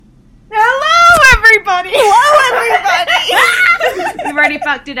We've already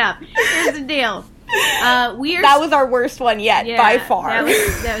fucked it up. Here's the deal. That was our worst one yet, by far.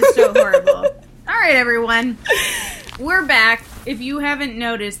 That was so horrible. All right, everyone. We're back. If you haven't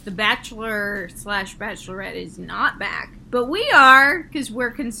noticed, the Bachelor/Bachelorette is not back. But we are, because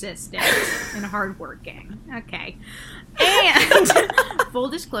we're consistent and hardworking. Okay. And, full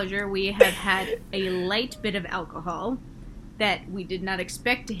disclosure, we have had a light bit of alcohol that we did not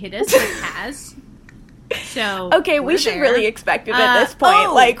expect to hit us, but has. So, okay, we should really expect it at this point.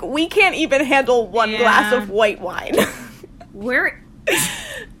 Oh. Like, we can't even handle one glass of white wine.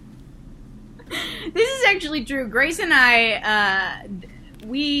 This is actually true. Grace and I,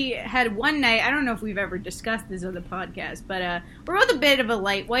 we had one night, I don't know if we've ever discussed this on the podcast, but we're both a bit of a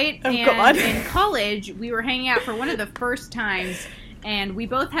lightweight. And in college, we were hanging out for one of the first times, and we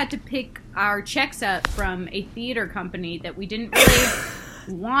both had to pick our checks up from a theater company that we didn't really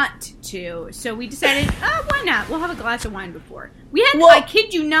want to. So we decided, why not? We'll have a glass of wine before. We had, I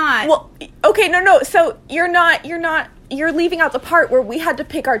kid you not. Well, okay, no. So you're leaving out the part where we had to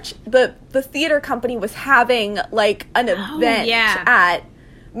pick our the theater company was having like an event at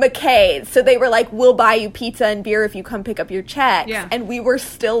McKay's, so they were like, we'll buy you pizza and beer if you come pick up your checks, and we were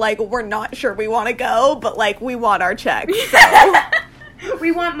still like, we're not sure we want to go, but like we want our checks, so.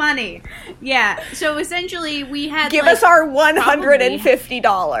 We want money. Yeah, so essentially we had give us our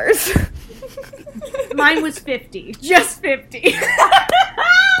 $150. Mine was 50. Just 50. I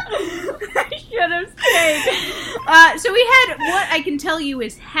should have stayed. So we had what I can tell you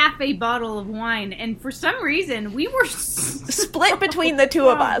is half a bottle of wine, and for some reason we were split between the two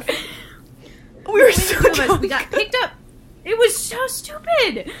of us. We were so drunk. We got picked up. It was so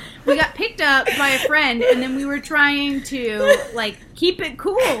stupid. We got picked up by a friend, and then we were trying to like keep it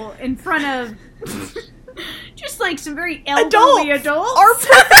cool in front of just like some very elderly adults. Our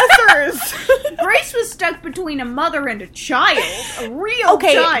professors. Grace was stuck between a mother and a child. A real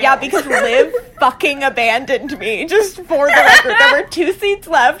child. Yeah, because Liv fucking abandoned me. Just for the record, there were 2 seats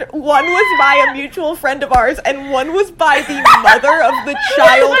left. One was by a mutual friend of ours, and one was by the mother of the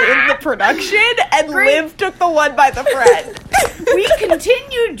child in the production, and Liv took the one by the friend. We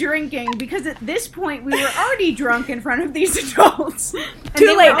continued drinking because at this point we were already drunk in front of these adults. And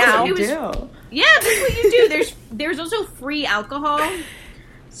Too late now. Yeah, that's what you do. There's also free alcohol.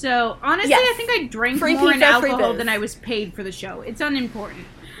 So, honestly, I think I drank free more pizza, in alcohol than I was paid for the show. It's unimportant.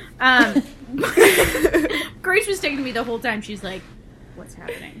 Grace was taking me the whole time. She's like, what's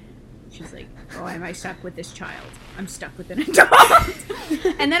happening? She's like, oh, am I stuck with this child? I'm stuck with an adult.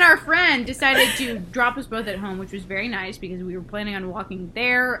 And then our friend decided to drop us both at home, which was very nice because we were planning on walking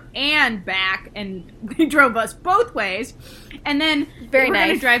there and back, and they drove us both ways. And then we were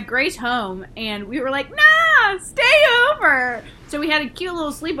going to drive Grace home, and we were like, nah, stay over. So we had a cute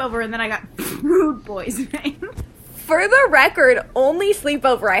little sleepover, and then I got food poisoning. For the record, only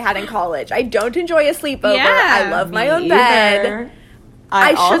sleepover I had in college. I don't enjoy a sleepover. I love my own bed.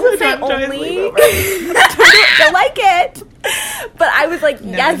 I shouldn't say only. Don't like it. But I was like,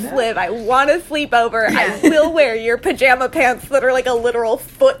 yes, Liv, I want a sleepover. I will wear your pajama pants that are like a literal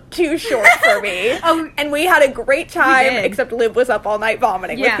foot too short for me. And we had a great time, except Liv was up all night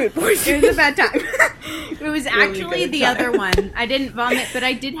vomiting with food poisoning. It was a bad time. It was actually the other one. I didn't vomit, but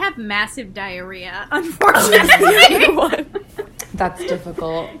I did have massive diarrhea, unfortunately. That's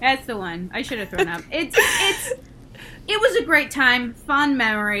difficult. That's the one. I should have thrown up. It was a great time, fond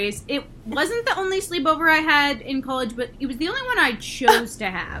memories. It wasn't the only sleepover I had in college, but it was the only one I chose to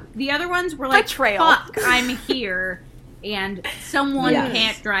have. The other ones were like, fuck, I'm here, and someone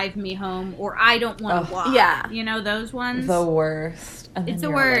can't drive me home, or I don't want to walk. Yeah. You know, those ones? The worst. And it's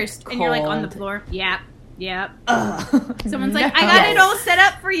the worst. Like, and you're like on the floor. Yep. Someone's like, I got it all set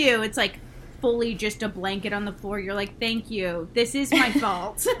up for you. It's like fully just a blanket on the floor. You're like, thank you. This is my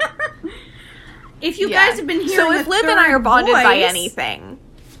fault. If you guys have been hearing so if Liv and I are bonded by anything,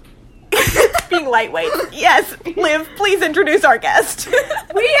 being lightweight, yes, Liv, please introduce our guest.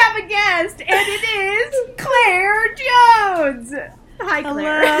 We have a guest, and it is Claire Jones. Hi,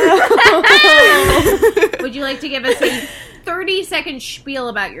 Claire. Hello. Would you like to give us a 30-second spiel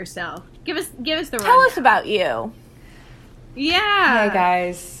about yourself? Give us the rundown. Tell us about you. Yeah. Hi,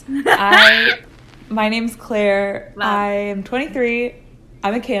 guys. My name's Claire. I am 23.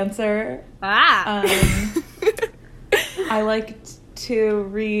 I'm a Cancer. I like to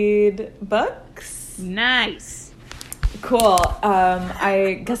read books. Nice. Cool.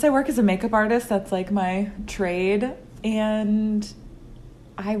 I guess I work as a makeup artist. That's like my trade. And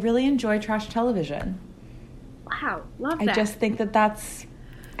I really enjoy trash television. Wow. Love that. I just think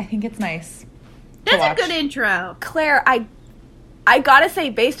I think it's nice. That's a good intro. Claire, I I gotta say,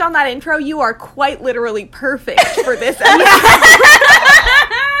 based on that intro, you are quite literally perfect for this episode.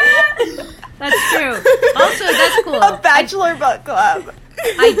 That's true. Also, that's cool. A bachelor book club.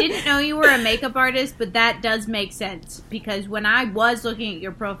 I didn't know you were a makeup artist, but that does make sense. Because when I was looking at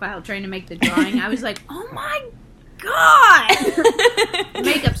your profile trying to make the drawing, I was like, oh my God!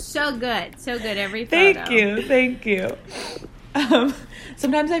 Makeup's so good. So good every photo. Thank you.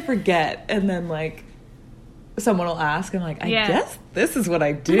 Sometimes I forget, and then, like, someone will ask, and I'm like, I guess this is what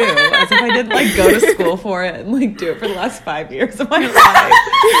I do. As if I didn't, like, go to school for it and, like, do it for the last 5 years of my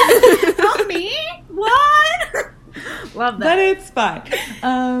life. Not me? What? Love that. But it's fine.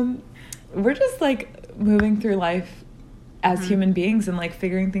 We're just, like, moving through life as human beings and, like,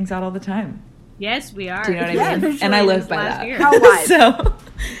 figuring things out all the time. Yes, we are. Do you know what I mean? And I live by that. Year. How wise. So.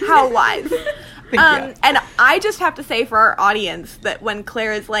 How wise. And I just have to say for our audience that when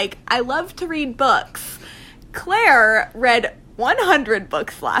Claire is like, I love to read books, Claire read 100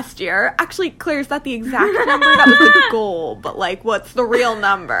 books last year. Actually, Claire, is that the exact number? That was the goal, but, like, what's the real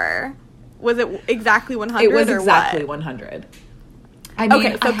number? Was it exactly 100 It was or exactly what? 100. I mean,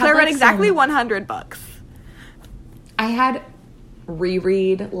 okay, so Claire read exactly 100 books. I had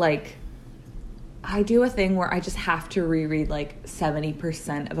reread, like, I do a thing where I just have to reread, like,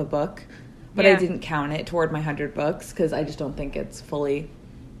 70% of a book, but I didn't count it toward my 100 books because I just don't think it's fully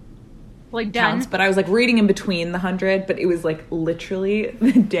like done. Counts. But I was, like, reading in between the 100, but it was, like, literally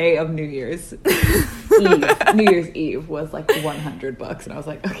the day of New Year's Eve. New Year's Eve was, like, 100 books, and I was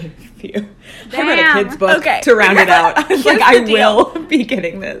like, okay, phew. I read a kid's book to round it out. I was like, I will be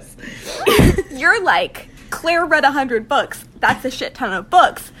getting this. You're like, Claire read 100 books. That's a shit ton of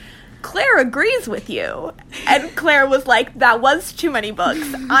books. Claire agrees with you. And Claire was like, that was too many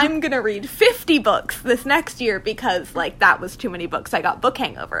books. I'm going to read 50 books this next year because, like, that was too many books. I got book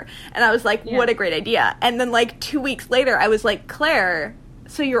hangover. And I was like, what a great idea. And then, like, 2 weeks later, I was like, Claire,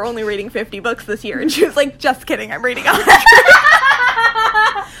 so you're only reading 50 books this year? And she was like, just kidding, I'm reading 100.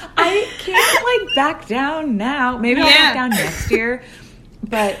 I can't, like, back down now. Maybe I'll back down next year.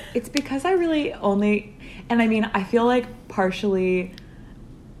 But it's because I really only... And, I mean, I feel like partially...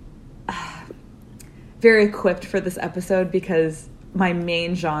 very equipped for this episode because my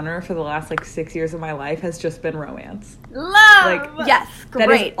main genre for the last, like, 6 years of my life has just been romance. Love! Like, yes, great.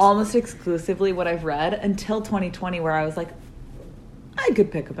 That is almost exclusively what I've read until 2020 where I was like, I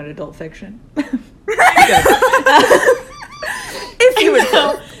could pick up an adult fiction. If you would.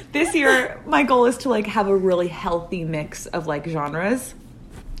 So, this year, my goal is to, like, have a really healthy mix of, like, genres,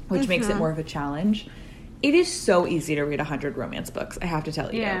 which makes it more of a challenge. It is so easy to read 100 romance books, I have to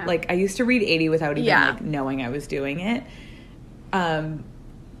tell you. Yeah. Like, I used to read 80 without even, like, knowing I was doing it.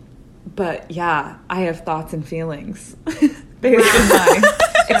 But, yeah, I have thoughts and feelings based on my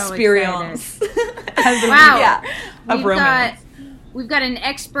experience as a reader of romance. We've got an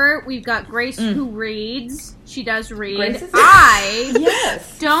expert. We've got Grace who reads. She does read. Grace is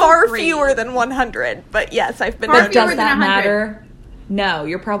don't far read. Fewer than 100, but yes, I've been... But does that matter? No,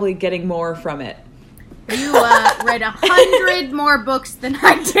 you're probably getting more from it. You read 100 more books than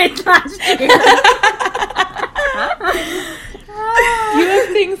I did last year. You have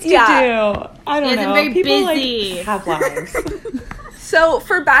things to do. I don't know. Very People busy. Like, have lives. So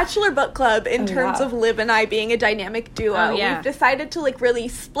for Bachelor Book Club, in terms of Liv and I being a dynamic duo, we've decided to, like, really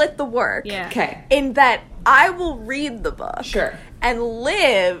split the work. Yeah. Okay. In that I will read the book. Sure. And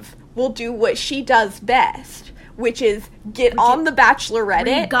Liv will do what she does best, which is get on the Bachelor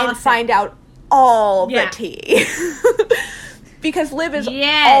Reddit and find out all the tea. Because Liv is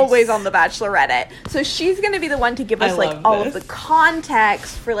always on the Bachelor Reddit. So she's going to be the one to give us, like, all of the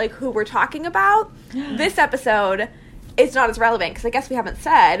context for, like, who we're talking about. This episode is not as relevant because I guess we haven't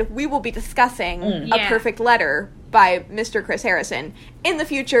said we will be discussing A Perfect Letter by Mr. Chris Harrison. In the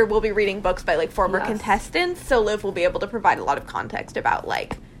future, we'll be reading books by, like, former contestants. So Liv will be able to provide a lot of context about,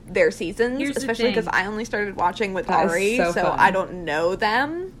 like, their seasons. Especially because I only started watching with Ari, so I don't know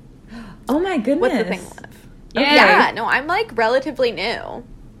them. Oh my goodness. What's the thing, Liv? Okay. Yeah, no, I'm, like, relatively new.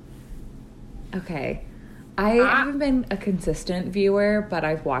 Okay. I haven't been a consistent viewer, but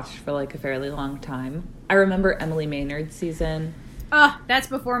I've watched for, like, a fairly long time. I remember Emily Maynard's season. Oh, that's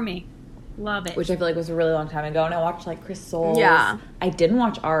before me. Love it. Which I feel like was a really long time ago. And I watched, like, Chris Soules. Yeah. I didn't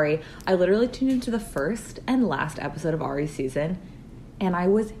watch Ari. I literally tuned into the first and last episode of Ari's season, and I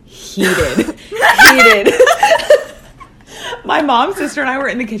was heated. Heated. My mom, sister, and I were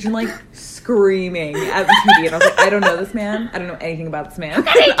in the kitchen, like, screaming at the TV. And I was like, I don't know this man. I don't know anything about this man.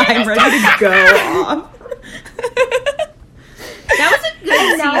 I'm ready to go off. That was a good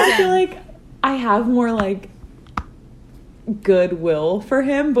season. Now I feel like I have more, like, goodwill for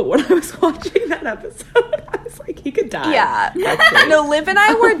him, but when I was watching that episode, I was like, he could die. Yeah. No, Liv and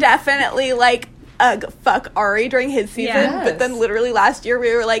I were definitely like, fuck Ari during his season, Yes. but then literally last year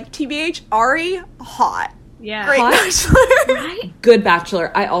we were like, TBH, Ari, hot. Yeah. Great Hot? Bachelor. Right? Good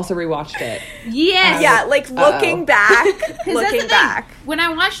Bachelor. I also rewatched it. Yes. Yeah, like looking back, 'Cause that's the looking thing. back. When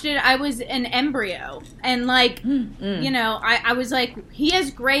I watched it, I was an embryo. And, like, you know, I was like, he has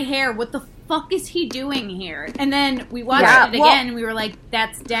gray hair. What the fuck is he doing here? And then we watched Yeah, it again, and we were like,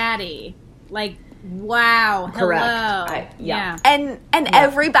 that's Daddy. Like, wow. Correct. Hello. Yeah. And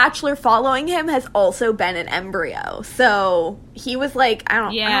every Bachelor following him has also been an embryo. So he was like, I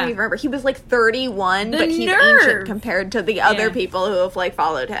don't even remember. He was like 31, but he's ancient compared to the other people who have like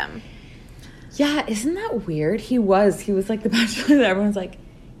followed him. Yeah, isn't that weird? He was like the Bachelor that everyone's like,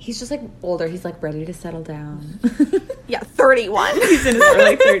 he's just like older. He's like ready to settle down. Yeah, 31. He's in his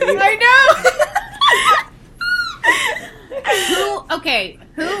early 30s. I know.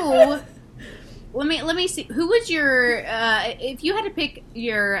 Who let me see, who was your if you had to pick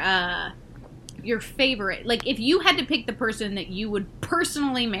your favorite, like if you had to pick the person that you would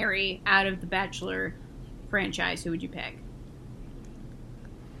personally marry out of the Bachelor franchise, who would you pick?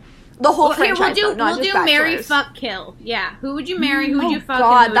 The whole franchise. We'll not do just marry, Bachelors. fuck, kill. Yeah, who would you marry? Who would you fuck?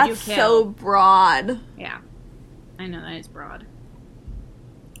 God, and who would that's you so kill? broad. Yeah, I know that is broad.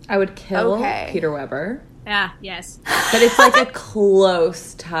 I would kill Okay. Peter Weber, Ah, yes. but it's like a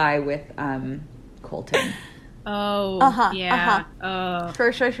close tie with Colton. Oh, yeah. Oh,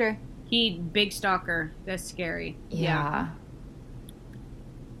 Sure. he big stalker. That's scary. Yeah.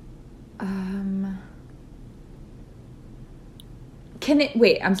 Can it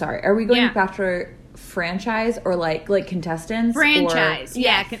wait? I'm sorry. Are we going Bachelor franchise or like contestants? Franchise.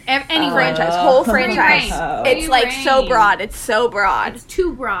 Yeah. Any Franchise, franchise. whole Free franchise. reign. It's Free like so reign. broad. It's so broad. It's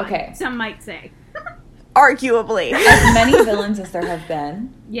too broad. Okay. Some might say. Arguably. As many villains as there have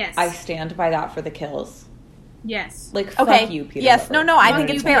been, Yes. I stand by that for the kills. Yes. Like, Okay. fuck you, Peter Yes. Weber. No. I Fuck think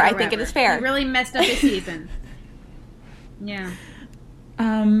you, it's fair. I Peter think it Weber. is fair. He really messed up his season. Yeah.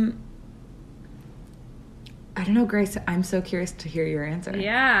 I don't know, Grace. I'm so curious to hear your answer.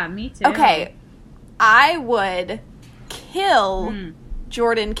 Yeah, me too. Okay. I would kill Hmm.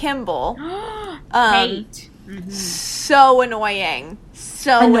 Jordan Kimball. Hate. So annoying.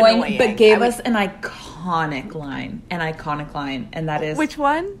 So Annoying, but gave I us an iconic line. And that is... Which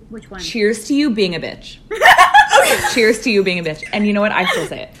one? Which one? Cheers to you being a bitch. Cheers to you being a bitch. And you know what? I still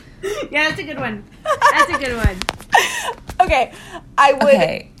say it. Yeah, that's a good one. That's a good one. Okay. I would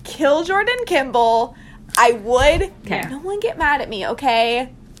Okay. kill Jordan Kimball. I would... Okay. No one get mad at me,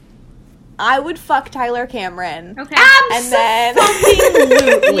 okay? I would fuck Tyler Cameron. Okay. And then...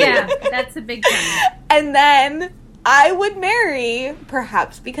 Yeah, that's a big one. And then I would marry,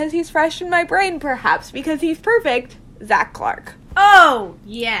 perhaps because he's fresh in my brain, perhaps because he's perfect, Zach Clark. Oh,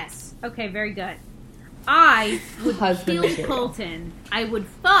 yes. Okay, very good. I would Husband kill material. Colton. I would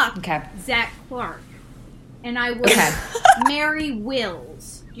fuck Okay. Zach Clark. And I would Okay. marry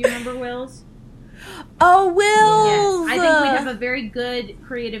Wills. Do you remember Wills? Oh, Will! Yes. I think we'd have a very good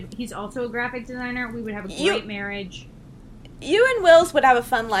creative... He's also a graphic designer. We would have a great marriage. You and Wills would have a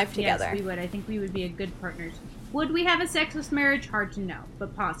fun life together. Yes, we would. I think we would be a good partners. Would we have a sexless marriage? Hard to know,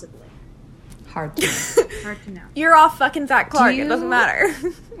 but possibly. Hard to Hard to know. You're off fucking Zach Clark. you- It doesn't matter.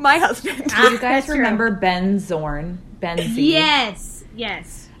 My husband. Do you guys That's true. remember Ben Zorn? Ben Z? Yes.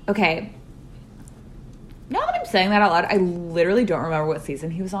 Yes. Okay. Now that I'm saying that out loud, I literally don't remember what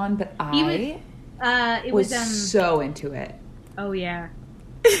season he was on, but I It was was so into it. Oh yeah.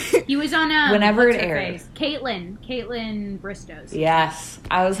 He was on Whenever what's it her aired. face? Caitlin Bristows. Yes.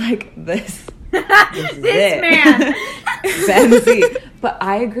 I was like, this This it. man. Ben Z. But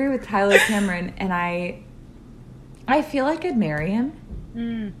I agree with Tyler Cameron, and I feel like I'd marry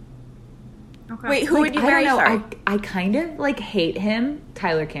him. Okay. Wait, who would you marry? I don't know. Sorry. I kind of like hate him,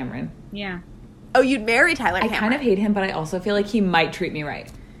 Tyler Cameron. Yeah. Oh, you'd marry Tyler I Cameron. kind of hate him, but I also feel like he might treat me right.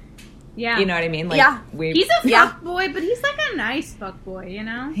 Yeah. You know what I mean? Like, Yeah. He's a Yeah. fuckboy, but he's like a nice fuckboy, you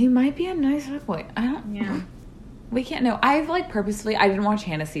know? He might be a nice boy. I don't. Yeah. We can't know. I've like purposefully. I didn't watch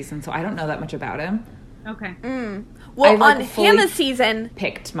Hannah's season, so I don't know that much about him. Okay. Well, I've, like, on fully Hannah's season,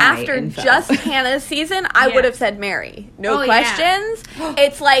 Picked my after info. just Hannah's season, I Yeah. would have said marry. No Oh, questions.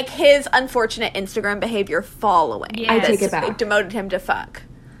 It's like his unfortunate Instagram behavior following. Yeah. I take it That's- back. Demoted him to fuck.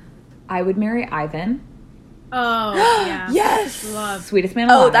 I would marry Ivan, Oh, yeah. Yes. Love. sweetest man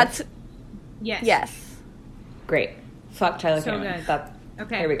alive. Oh, that's Yes. yes. great. Fuck Tyler So Cameron. good. That,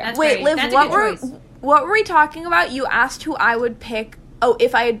 Okay. There we go. That's Wait, great. Liv, That's a what good were choice. what were we talking about? You asked who I would pick. Oh,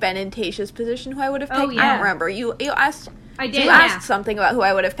 if I had been in Tayshia's position, who I would have picked. Oh, I yeah. don't remember. You asked. I did, You yeah. asked something about who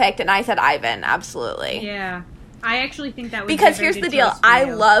I would have picked, and I said Ivan. Absolutely. Yeah. I actually think that would because here's the deal. I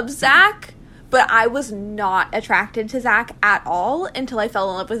love Zach, but I was not attracted to Zach at all until I fell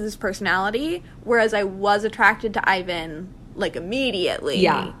in love with his personality, whereas I was attracted to Ivan, like, immediately.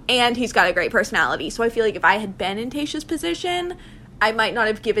 Yeah. And he's got a great personality. So I feel like if I had been in Tayshia's position, I might not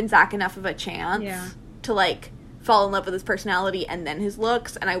have given Zach enough of a chance to, like, fall in love with his personality and then his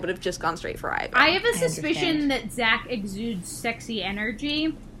looks, and I would have just gone straight for Ivan. I have a suspicion that Zach exudes sexy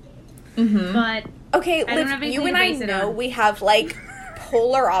energy, but okay, Liv, you and I know we have, like,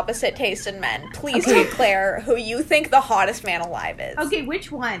 polar opposite taste in men. Please declare who you think the hottest man alive is. Okay,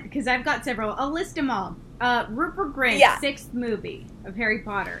 which one? Because I've got several. I'll list them all. Rupert Grint, 6th movie of Harry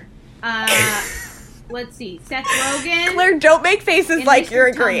Potter. Let's see, Seth Rogen. Claire, don't make faces like Mr. you're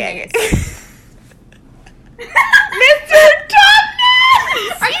agreeing. Mr.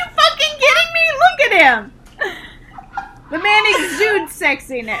 Tumnus! Are you fucking kidding me? Look at him! The man exudes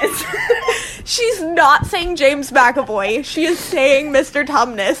sexiness. She's not saying James McAvoy. She is saying Mr.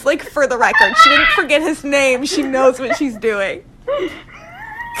 Tumnus, like, for the record. She didn't forget his name. She knows what she's doing. Oh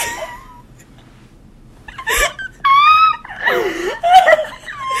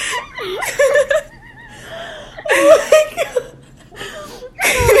my god.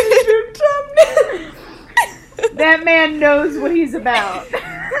 Mr. Tumnus. That man knows what he's about.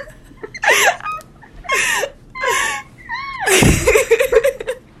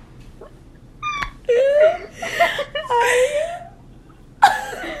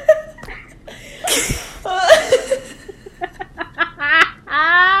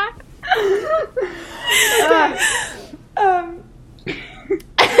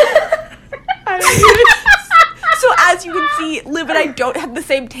 So as you can see, Liv and I don't have the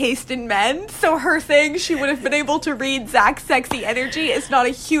same taste in men, so her saying she would have been able to read Zach's sexy energy is not a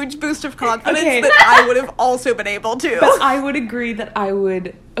huge boost of confidence that I would have also been able to. But I would agree that I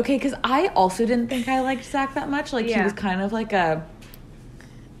would... Okay, because I also didn't think I liked Zach that much. Like, he was kind of like a...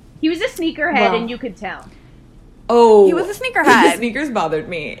 He was a sneakerhead, and you could tell. Oh. He was a sneakerhead. The sneakers bothered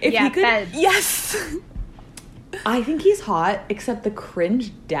me. If he could... Yes. I think he's hot, except the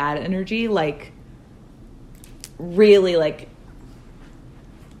cringe dad energy, like... really, like,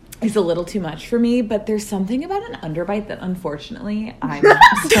 is a little too much for me, but there's something about an underbite that unfortunately I'm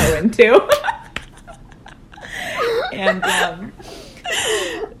so into. And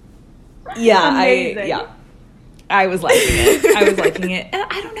I was liking it. And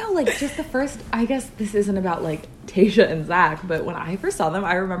I don't know, like, just the first, I guess this isn't about, like, Tayshia and Zach, but when I first saw them,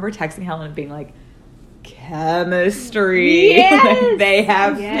 I remember texting Helen and being like, chemistry. Yes! Like, they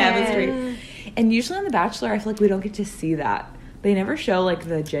have chemistry. And usually on The Bachelor, I feel like we don't get to see that. They never show, like,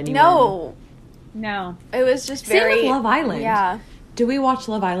 the genuine... No. It was just Same with Love Island. Yeah. Do we watch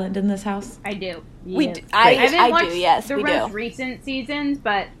Love Island in this house? I do. Yes. I haven't watched the most recent seasons,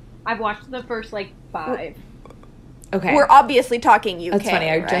 but I've watched the first, like, 5. Okay. We're obviously talking UK, That's funny.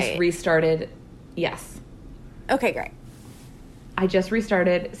 I right? just restarted... Yes. Okay, great. I just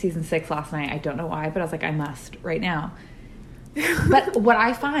restarted season 6 last night. I don't know why, but I was like, I must right now. But what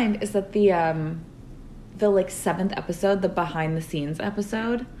I find is that the like 7th episode, the behind the scenes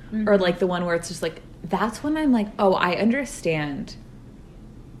episode, or like the one where it's just like, that's when I'm like, oh, I understand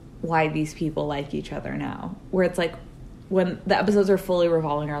why these people like each other now. Where it's like, when the episodes are fully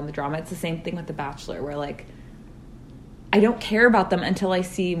revolving around the drama, it's the same thing with The Bachelor, where like, I don't care about them until I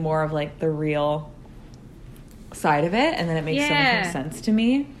see more of like the real side of it, and then it makes so much more sense to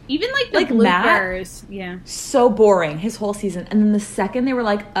me. Even like the bloopers. Matt, so boring his whole season, and then the second they were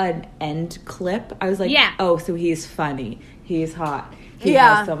like an end clip, I was like, oh, so he's funny, he's hot, he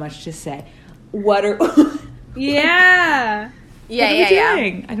has so much to say. What are What are we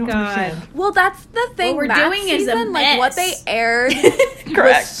doing? I don't understand. Well, that's the thing. What we're doing is a mess. Like, what they aired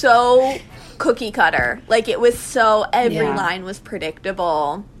was so cookie cutter. Like, it was so, every line was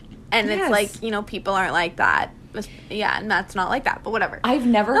predictable, and it's like, you know, people aren't like that. And that's not like that, but whatever. I've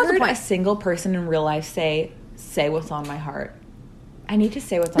never heard a single person in real life say what's on my heart. I need to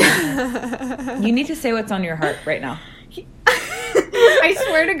say what's on my heart. You need to say what's on your heart right now. I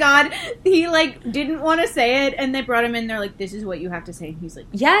swear to God, he, like, didn't want to say it, and they brought him in, they're like, this is what you have to say. And he's like,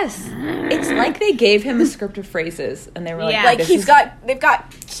 yes. It's like they gave him a script of phrases, and they were like, they've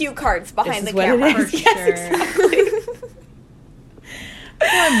got cue cards behind the camera. Yes, exactly.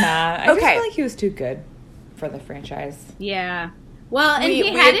 Poor Matt. I just feel like he was too good for the franchise. Yeah. Well, and he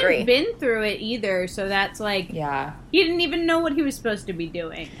hadn't been through it either, so that's like... Yeah. He didn't even know what he was supposed to be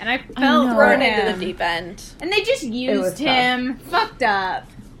doing. And I felt thrown into the deep end. And they just used him. Tough. Fucked up.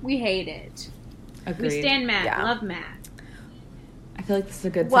 We hate it. Agreed. We stand Matt. Yeah. Love Matt. I feel like this is a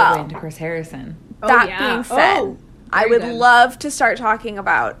good segue into Chris Harrison. That being said... I would love to start talking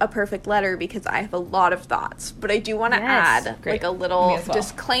about A Perfect Letter because I have a lot of thoughts. But I do want to add like a little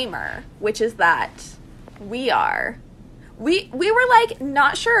disclaimer, which is that we were like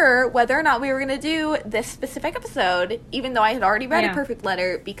not sure whether or not we were going to do this specific episode, even though I had already read A Perfect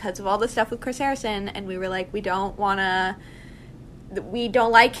Letter because of all the stuff with Chris Harrison, and we were like, we don't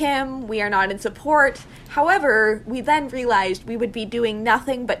like him, we are not in support. However, we then realized we would be doing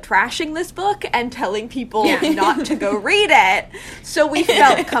nothing but trashing this book and telling people not to go read it, so we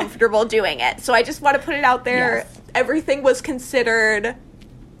felt comfortable doing it. So I just want to put it out there. Yes. Everything was considered,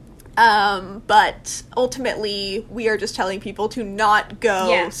 but ultimately we are just telling people to not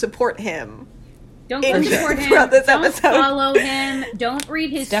go support him. Don't support him. Don't follow him. Don't read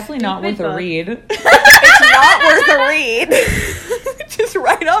his. It's definitely not worth a read. It's not worth a read. Just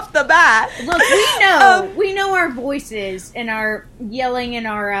right off the bat. Look, we know our voices and our yelling and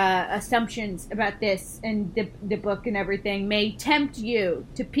our assumptions about this and the book and everything may tempt you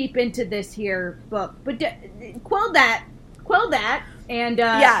to peep into this here book, but quell that, and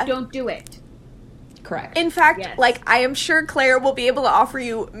don't do it. Correct. In fact, like, I am sure Claire will be able to offer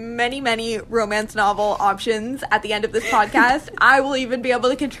you many, many romance novel options at the end of this podcast. I will even be able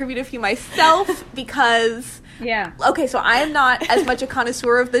to contribute a few myself because... Yeah. Okay, so I am not as much a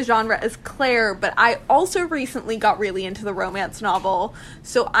connoisseur of the genre as Claire, but I also recently got really into the romance novel,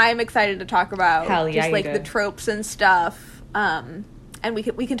 so I'm excited to talk about the tropes and stuff. And we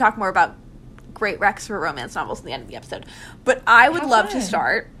can talk more about great recs for romance novels at the end of the episode. But I would love to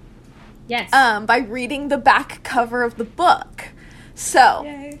start... Yes. By reading the back cover of the book. So,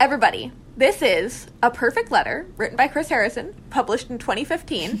 everybody, this is A Perfect Letter, written by Chris Harrison, published in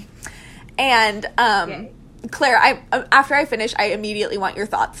 2015. And, Claire, after I finish, I immediately want your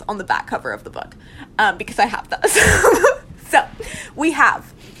thoughts on the back cover of the book, because I have those. So, we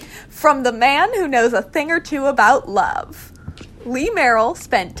have, from the man who knows a thing or two about love. Lee Merrill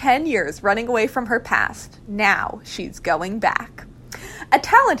spent 10 years running away from her past. Now she's going back. A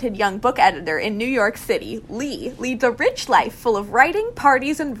talented young book editor in New York City, Lee leads a rich life full of writing,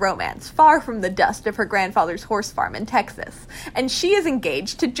 parties, and romance, far from the dust of her grandfather's horse farm in Texas. And she is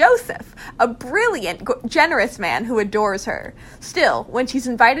engaged to Joseph, a brilliant, generous man who adores her. Still, when she's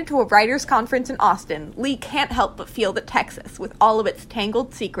invited to a writers' conference in Austin, Lee can't help but feel that Texas, with all of its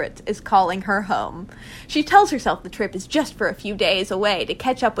tangled secrets, is calling her home. She tells herself the trip is just for a few days away to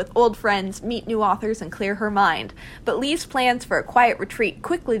catch up with old friends, meet new authors, and clear her mind. But Lee's plans for a quiet retreat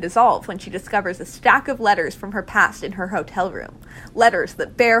quickly dissolve when she discovers a stack of letters from her past in her hotel room. Letters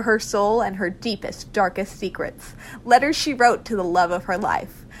that bare her soul and her deepest, darkest secrets. Letters she wrote to the love of her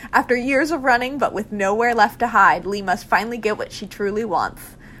life. After years of running, but with nowhere left to hide, Lee must finally get what she truly wants.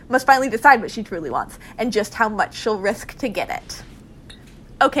 Must finally decide what she truly wants, and just how much she'll risk to get it.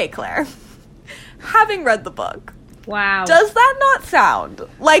 Okay, Claire. Having read the book, wow, does that not sound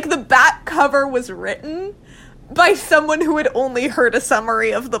like the back cover was written by someone who had only heard a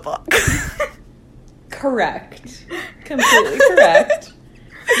summary of the book? Correct. Completely correct.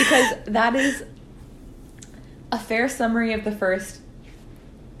 Because that is a fair summary of the first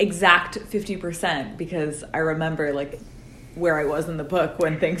exact 50%, because I remember, like, where I was in the book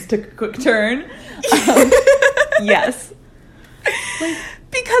when things took a quick turn. Yes.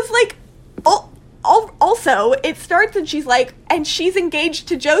 Because, like, also, it starts and she's like, and she's engaged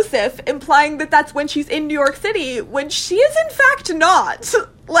to Joseph, implying that that's when she's in New York City, when she is in fact not.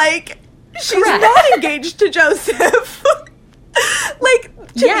 Like, she's not engaged to Joseph. Like,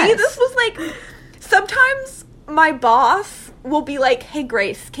 to me, this was like, sometimes my boss will be like, hey,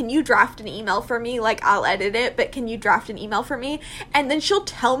 Grace, can you draft an email for me? Like, I'll edit it, but can you draft an email for me? And then she'll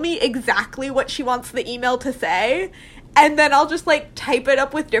tell me exactly what she wants the email to say, and then I'll just, like, type it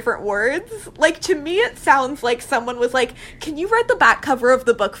up with different words. Like, to me, it sounds like someone was like, can you write the back cover of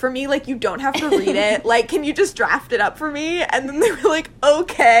the book for me? Like, you don't have to read it. Like, can you just draft it up for me? And then they were like,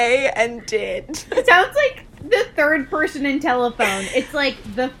 okay, and did. It sounds like the third person in Telephone. It's like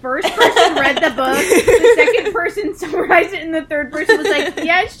the first person read the book, the second person summarized it, and the third person was like,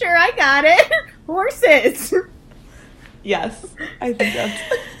 yeah, sure, I got it. Horses. Yes, I think that's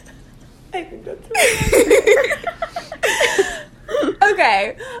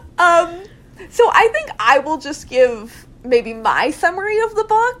Okay. So I think I will just give maybe my summary of the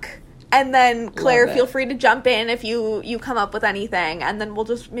book, and then Claire, feel free to jump in if you come up with anything, and then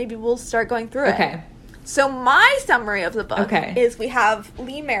we'll start going through it. Okay. So my summary of the book is we have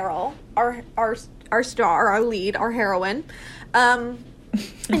Lee Merrill, our star, our lead, our heroine, and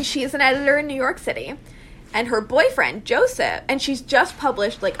she is an editor in New York City. and her boyfriend, Joseph, and she's just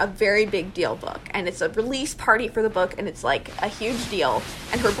published, like, a very big deal book, and it's a release party for the book, and it's, like, a huge deal,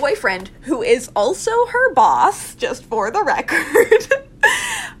 and her boyfriend, who is also her boss, just for the record,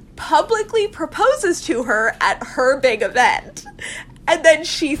 publicly proposes to her at her big event, and then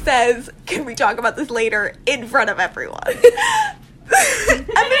she says, can we talk about this later, in front of everyone.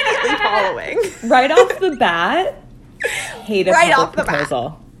 Immediately following. Right off the bat, hate a right public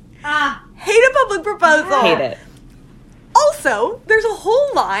proposal. Hate a public proposal. Hate it. Also, there's a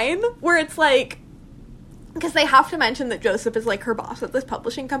whole line where it's like, because they have to mention that Joseph is, like, her boss at this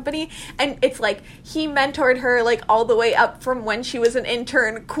publishing company, and it's like, he mentored her, like, all the way up from when she was an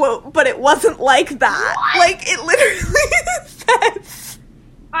intern, quote, but it wasn't like that. What? Like, it literally says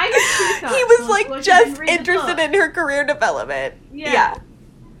he was, like, just interested in her career development. Yeah.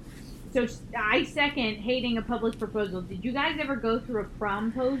 So I second hating a public proposal. Did you guys ever go through a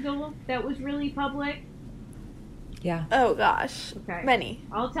promposal that was really public? Yeah. Oh, gosh. Okay. Many.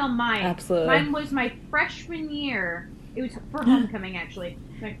 I'll tell mine. Absolutely. Mine was my freshman year. It was for homecoming, actually.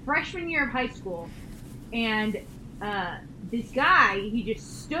 My freshman year of high school. And this guy, he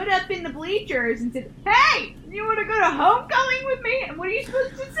just stood up in the bleachers and said, hey, you want to go to homecoming with me? And what are you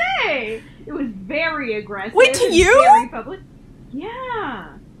supposed to say? It was very aggressive. Wait, to you? Very public.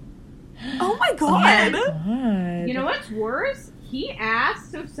 Yeah. Oh, my God. God. You know what's worse? He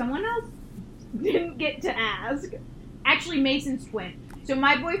asked, so someone else didn't get to ask. Actually, Mason's twin. So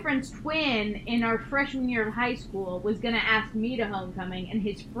my boyfriend's twin in our freshman year of high school was going to ask me to homecoming, and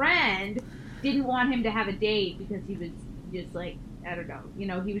his friend didn't want him to have a date because he was just like, I don't know, you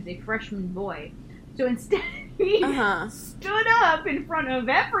know, he was a freshman boy. So instead, he stood up in front of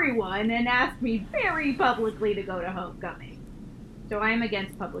everyone and asked me very publicly to go to homecoming. So I am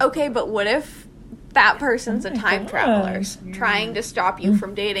against public. Okay, but what if that person's a time traveler trying to stop you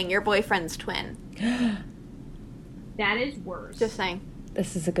from dating your boyfriend's twin? That is worse. Just saying.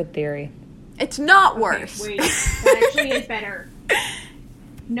 This is a good theory. It's not worse. Wait, that actually is better.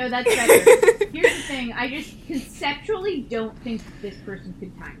 No, that's better. Here's the thing. I just conceptually don't think this person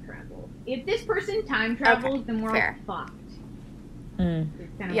could time travel. If this person time travels, then we're all fucked. Mm.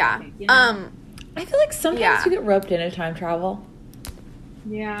 It's kind of Yeah. what I think, you know? I feel like sometimes you get roped into time travel.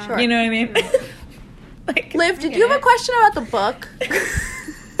 Yeah. Sure. You know what I mean? Like, Liv, did you have a question about the book?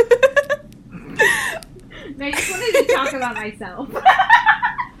 No, I just wanted to talk about myself.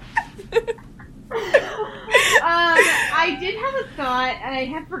 I did have a thought. I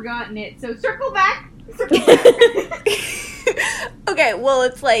have forgotten it. So circle back. Okay, well,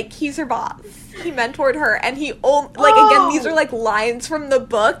 it's like, he's her boss. He mentored her, and he again, these are, like, lines from the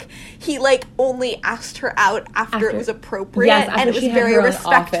book. He, like, only asked her out after it was appropriate, and it was very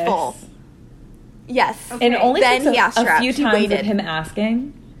respectful. Office. Yes. Okay. And only then he asked her a out. few times of him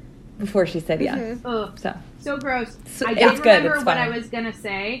asking before she said yes. So gross. So, I did remember what I was going to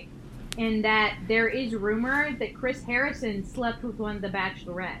say, in that there is rumor that Chris Harrison slept with one of the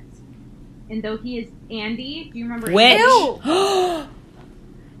Bachelorettes. And though he is Andy, do you remember Andy? Ew!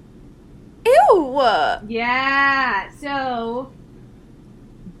 Ew! Yeah, so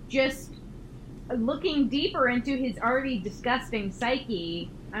just looking deeper into his already disgusting psyche,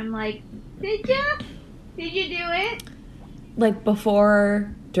 I'm like, did you? Did you do it? Like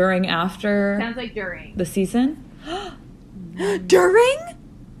before, during, after? Sounds like during. The season? During?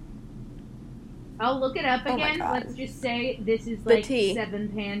 I'll look it up again. Let's just say this is like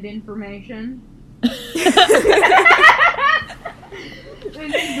seventh-hand information. This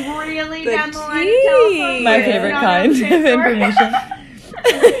is really down the line of telephone. My favorite kind of information.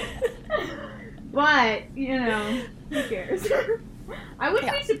 But, you know, who cares? I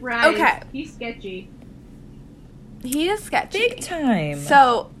wouldn't be surprised. Okay. He's sketchy. He is sketchy. Big time.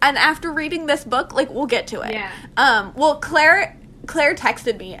 So, and after reading this book, like, we'll get to it. Yeah. Well, Claire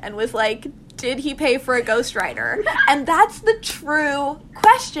texted me and was like, did he pay for a ghostwriter? And that's the true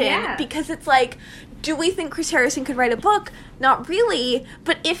question, because it's like, do we think Chris Harrison could write a book? Not really,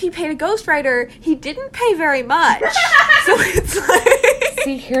 but if he paid a ghostwriter, he didn't pay very much. So it's like...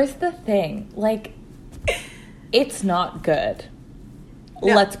 See, here's the thing. Like, it's not good.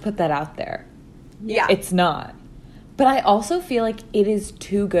 No. Let's put that out there. Yeah. It's not. But I also feel like it is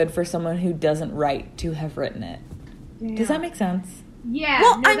too good for someone who doesn't write to have written it. Yeah. Does that make sense? Yeah.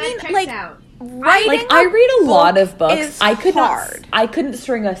 Well, no, I mean, checks like... out. I read a lot of books. I couldn't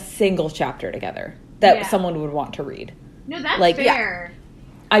string a single chapter together that someone would want to read. No, that's fair. Yeah.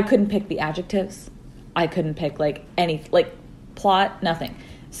 I couldn't pick the adjectives. I couldn't pick any plot, nothing.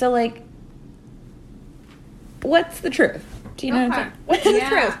 So what's the truth? Do you know what I'm saying? What's the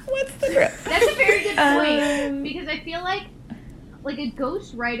truth? What's the truth? That's a very good point, because I feel like like a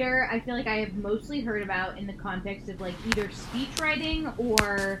ghostwriter, I feel like I have mostly heard about in the context of like either speech writing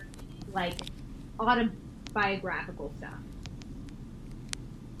or like autobiographical stuff.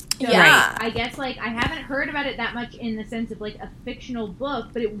 So, yeah. I guess like I haven't heard about it that much in the sense of like a fictional book,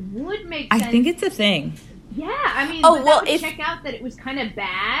 but it would make sense. I think it's a thing. Yeah, I mean, that would check out that it was kind of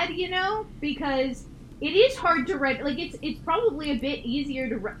bad, you know, because it is hard to write. Like, it's probably a bit easier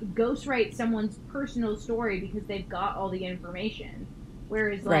to ghostwrite someone's personal story because they've got all the information.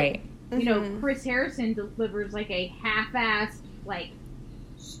 Whereas, like, you know, Chris Harrison delivers like a half-assed like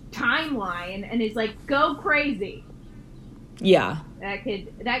timeline and is like, go crazy. Yeah, that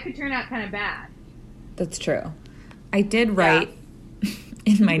could turn out kind of bad. That's true. I did write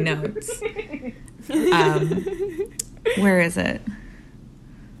in my notes. Where is it?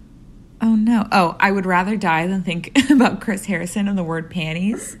 Oh no. Oh, I would rather die than think about Chris Harrison and the word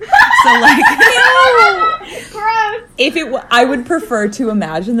panties. So like, no! Gross. If I would prefer to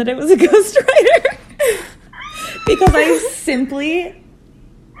imagine that it was a ghostwriter. Because I simply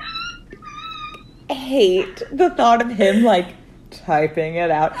hate the thought of him like typing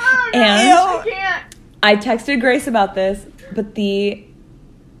it out. Oh, no, and I can't. I texted Grace about this, but the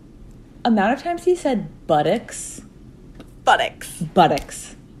amount of times he said buttocks.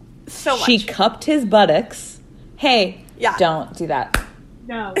 So much. She cupped his buttocks. Hey, don't do that.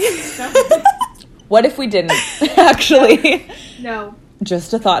 No. What if we didn't, actually? No.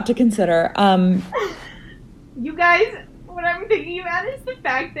 Just a thought to consider. You guys, what I'm thinking about is the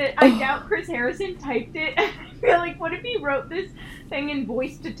fact that I doubt Chris Harrison typed it. I feel like, what if he wrote this thing in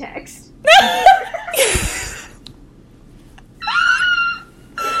voice to text?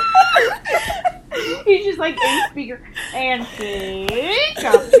 He's just like in speaker and he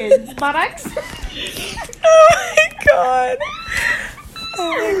cupped his buttocks. Oh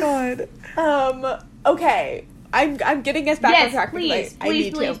my god. Okay. I'm getting us back on track.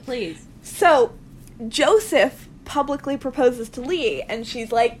 Please. So, Joseph publicly proposes to Lee, and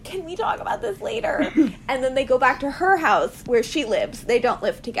she's like, can we talk about this later? And then they go back to her house where she lives. They don't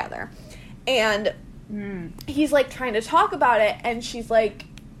live together. And he's like trying to talk about it, and she's like,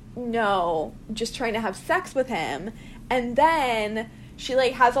 no, just trying to have sex with him. And then she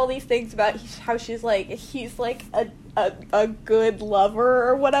like has all these things about how she's like, he's like a good lover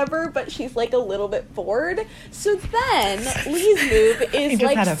or whatever, but she's like a little bit bored. So then Lee's move is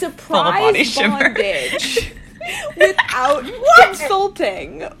like surprise bondage without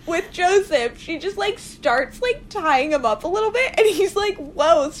consulting with Joseph. She just like starts like tying him up a little bit, and he's like,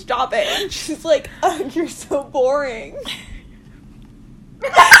 whoa, stop it. And she's like, oh, you're so boring.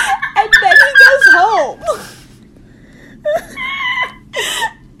 And then he goes home.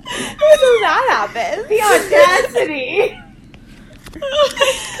 So that happens. The audacity. Oh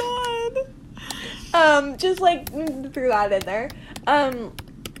my god. Just like threw that in there.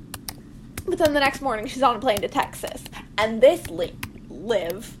 But then the next morning she's on a plane to Texas. And this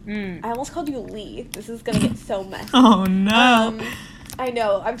Liv. I almost called you Lee. This is gonna get so messy. Oh no. I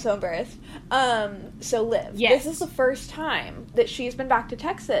know, I'm so embarrassed. So Liv, this is the first time that she's been back to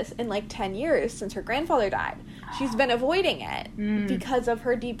Texas in like 10 years since her grandfather died. She's been avoiding it because of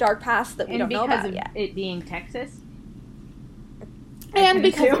her deep, dark past that we don't know about yet. It being Texas? And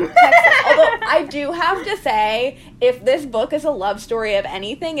because of Texas. Although I do have to say, if this book is a love story of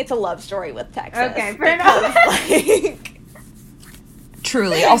anything, it's a love story with Texas. Okay, fair enough. Like,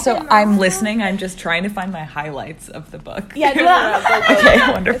 truly. Also, I'm listening. I'm just trying to find my highlights of the book. Yeah, no. Okay,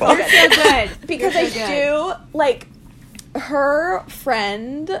 wonderful. You're so good. Because do, like, her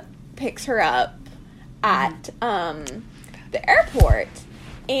friend picks her up at the airport,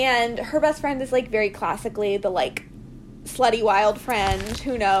 and her best friend is, like, very classically the, like, slutty wild friend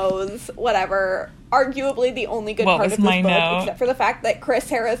who knows, whatever. Arguably the only good part of this book, except for the fact that Chris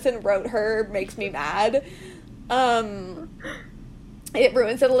Harrison wrote her, makes me mad. It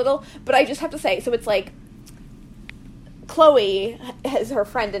ruins it a little, but I just have to say, so it's like, Chloe is her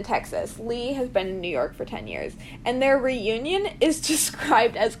friend in Texas. Lee has been in New York for 10 years. And their reunion is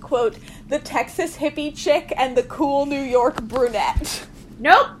described as, quote, the Texas hippie chick and the cool New York brunette.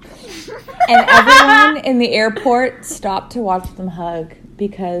 Nope. And everyone in the airport stopped to watch them hug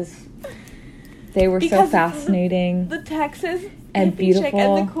because they were so fascinating. The Texas and hippie beautiful chick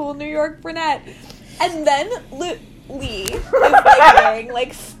and the cool New York brunette. And then Lee is like wearing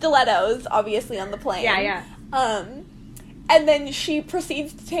like stilettos, obviously, on the plane. Yeah. And then she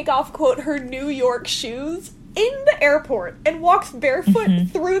proceeds to take off, quote, her New York shoes in the airport and walks barefoot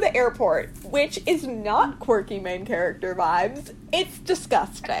through the airport, which is not quirky main character vibes. It's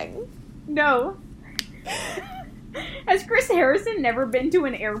disgusting. No. Has Chris Harrison never been to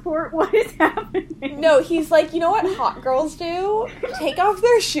an airport? What is happening? No, he's like, you know what hot girls do? Take off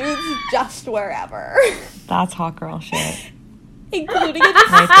their shoes just wherever. That's hot girl shit. Including a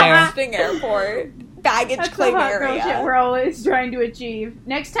disgusting airport. Baggage That's claim the hot girl area. shit we're always trying to achieve.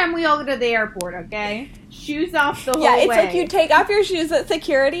 Next time we all go to the airport, okay? Shoes off the whole Yeah, it's way. like you take off your shoes at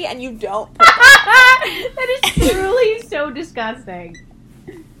security and you don't put That is truly so disgusting.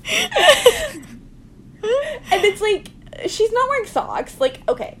 And it's like, she's not wearing socks. Like,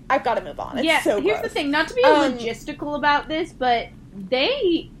 okay, I've got to move on. It's so here's gross. the thing. Not to be logistical about this, but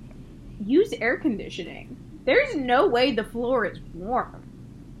they use air conditioning. There's no way the floor is warm.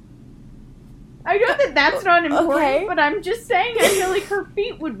 I know that that's not important, okay. but I'm just saying I feel like her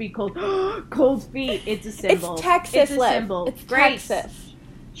feet would be cold. Cold feet. It's a symbol. It's Texas, It's a Liv. symbol. It's Grace. Texas.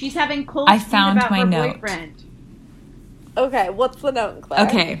 She's having cold I feet found about my her note. boyfriend. Okay, what's the note, Claire?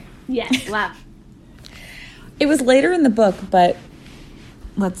 Okay. Yes, laugh. It was later in the book, but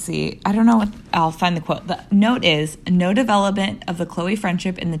let's see. I don't know what... I'll find the quote. The note is, no development of the Chloe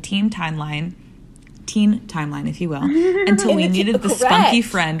friendship in the teen timeline, if you will, until we needed the spunky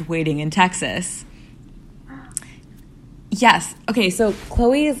friend waiting in Texas. Yes. Okay, so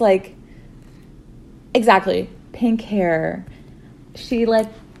Chloe is like... Exactly. Pink hair. She, like,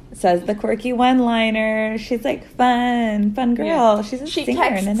 says the quirky one-liner. She's, like, fun girl. Yeah. She's a she singer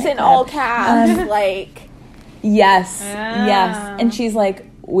texts in, in all caps, like... Yes, Oh. yes. And she's like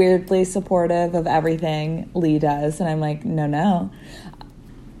weirdly supportive of everything Lee does. And I'm like, no.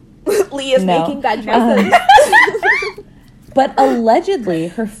 Lee is No. making bad choices. But allegedly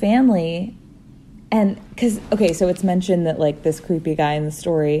her family, and so it's mentioned that like this creepy guy in the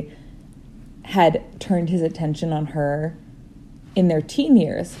story had turned his attention on her in their teen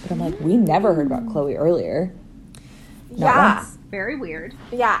years. But I'm like, we never heard about Chloe earlier. Not Yeah. once. Very weird.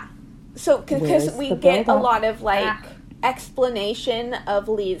 Yeah. So, because Where's we the get a build-up? lot of, like, explanation of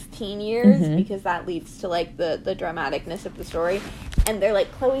Lee's teen years, Mm-hmm. because that leads to, like, the dramaticness of the story. And they're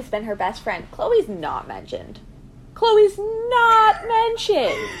like, Chloe's been her best friend. Chloe's not mentioned. Chloe's not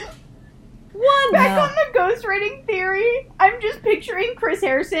mentioned. Back on the ghostwriting theory, I'm just picturing Chris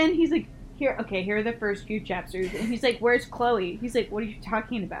Harrison. He's like, here are the first few chapters. And he's like, where's Chloe? He's like, what are you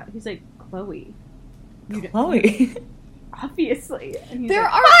talking about? He's like, Chloe. Chloe. Obviously. And he's There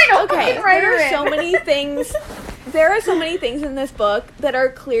like, are "Fine, okay. I'll write her There are in." so many things. There are so many things in this book that are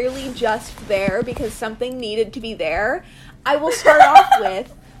clearly just there because something needed to be there. I will start off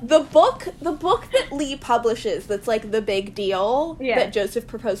with the book that Lee publishes. That's like the big deal that Joseph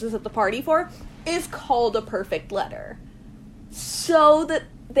proposes at the party for is called A Perfect Letter, so that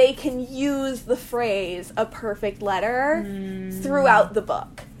they can use the phrase "a perfect letter" throughout the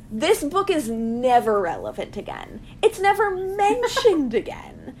book. This book is never relevant again. It's never mentioned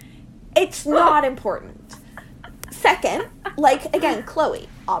again. It's not important. Second, like, again, Chloe,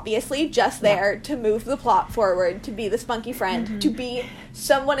 obviously just there to move the plot forward, to be the spunky friend, to be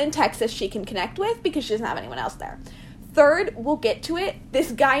someone in Texas she can connect with because she doesn't have anyone else there. Third, we'll get to it,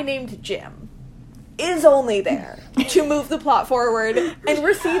 this guy named Jim is only there to move the plot forward and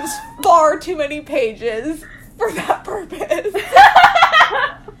receives far too many pages for that purpose.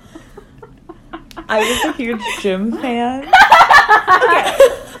 I was a huge Jim fan.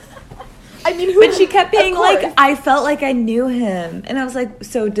 I mean, But she kept being like, I felt like I knew him. And I was like,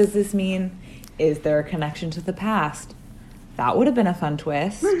 so does this mean, is there a connection to the past? That would have been a fun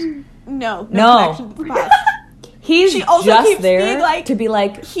twist. No connection to the past. He's She also just keeps there being like, to be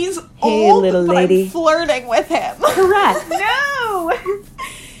like, he's hey, old, little but lady. I'm flirting with him. Correct. No!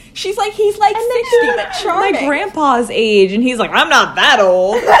 She's like, he's like 60, but charming. My grandpa's age. And he's like, I'm not that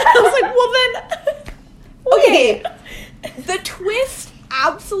old. I was like, well then, Okay, the twist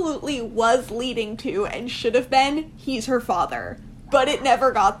absolutely was leading to and should have been he's her father, but it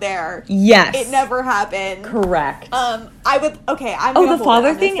never got there. yes. It never happened. Correct. I'm the gonna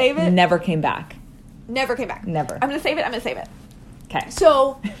father thing thing never came back. never came back. Never. I'm gonna save it. Okay.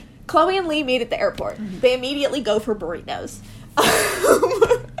 So, Chloe and Lee meet at the airport. They immediately go for burritos.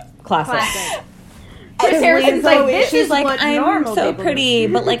 Classic. Chris Harrison's like, this she's is like, what I'm normal so people pretty,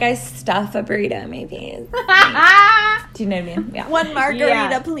 but like I stuff a burrito maybe. Do you know what I mean? Yeah. One margarita,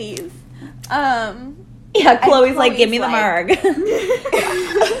 Yeah. please. Yeah, Chloe's like, give me the marg.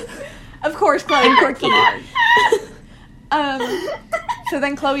 Of course, Chloe quirky. So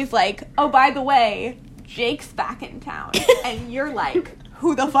then Chloe's like, oh, by the way, Jake's back in town. And you're like,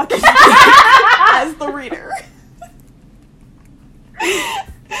 who the fuck is Jake? As the reader.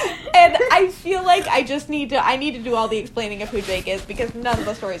 And I feel like I need to do all the explaining of who Jake is because none of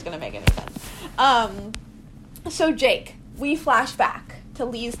the story is going to make any sense. So Jake, we flash back to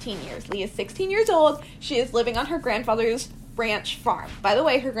Lee's teen years. Lee is 16 years old. She is living on her grandfather's ranch farm. By the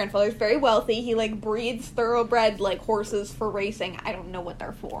way, her grandfather's very wealthy. He, like, breeds thoroughbred, like, horses for racing. I don't know what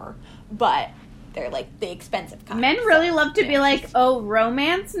they're for, but they're, like, the expensive kind. Men really love to be like, oh,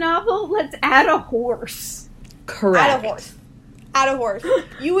 romance novel? Let's add a horse. Correct. Add a horse.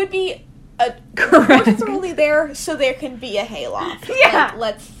 You would be correct. Horses are only there so there can be a hayloft. Yeah.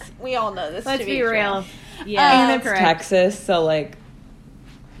 Like, we all know this Let's to be be real. true. Yeah, And it's correct. Texas, so, like,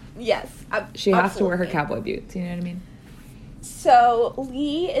 Yes. she has to wear her absolutely. cowboy boots, you know what I mean? So,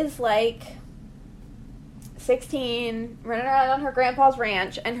 Lee is, like, 16, running around on her grandpa's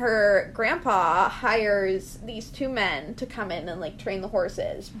ranch, and her grandpa hires these two men to come in and, like, train the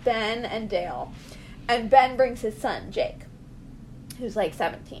horses, Ben and Dale. And Ben brings his son, Jake, who's, like,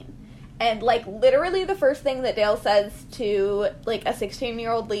 17. And, like, literally the first thing that Dale says to, like, a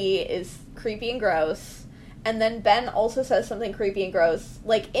 16-year-old Lee is creepy and gross. And then Ben also says something creepy and gross,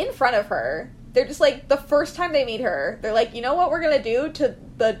 like, in front of her. They're just, like, the first time they meet her, they're like, you know what we're gonna do to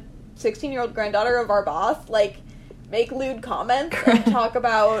the 16-year-old granddaughter of our boss? Like, make lewd comments and talk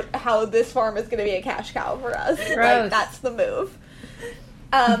about how this farm is gonna be a cash cow for us. Gross. Like, that's the move.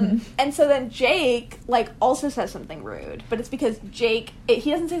 And so then Jake, like, also says something rude, but it's because Jake, he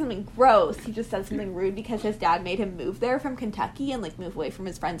doesn't say something gross, he just says something rude because his dad made him move there from Kentucky and, like, move away from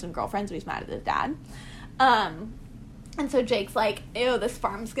his friends and girlfriends, so he's mad at his dad. And so Jake's like, ew, this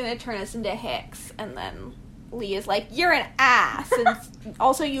farm's gonna turn us into hicks, and then Lee is like, you're an ass, and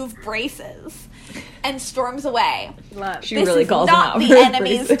also you have braces, and storms away. Love. She This really is calls him not out the for his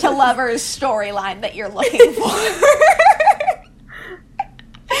enemies braces. to lovers storyline that you're looking for.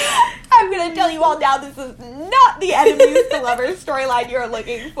 I'm gonna tell you all now, this is not the enemies to lovers storyline you're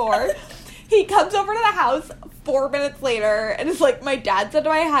looking for. He comes over to the house 4 minutes later and is like, my dad said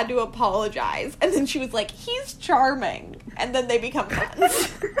I had to apologize. And then she was like, he's charming. And then they become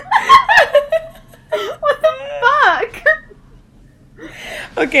friends. What the fuck?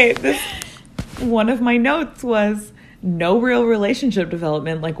 Okay, one of my notes was no real relationship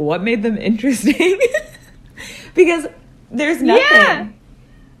development. Like, what made them interesting? Because there's nothing. Yeah.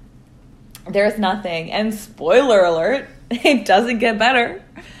 There's nothing. And spoiler alert, it doesn't get better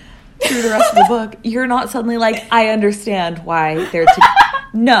through the rest of the book. You're not suddenly like, I understand why they're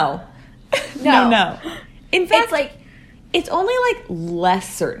No. No. In fact, It's like, it's only like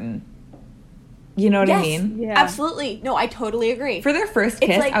less certain. You know what I yes, mean? Yeah. absolutely. No, I totally agree. For their first It's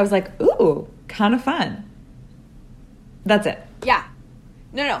kiss, like- I was like, ooh, kind of fun. That's it. Yeah.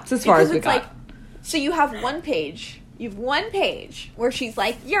 No. It's as far Because as we it's got. like, so you have one page. You have one page where she's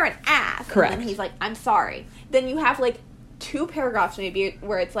like, you're an ass. Correct. And then he's like, I'm sorry. Then you have like 2 paragraphs maybe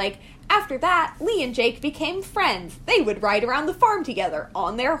where it's like, after that, Lee and Jake became friends. They would ride around the farm together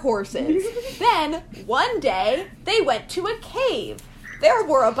on their horses. Then, one day, they went to a cave. There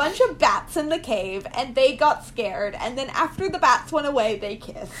were a bunch of bats in the cave, and they got scared. And then after the bats went away, they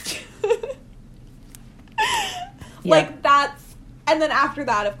kissed. Like, that's... And then after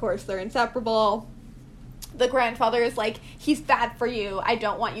that, of course, they're inseparable. The grandfather is like, he's bad for you. I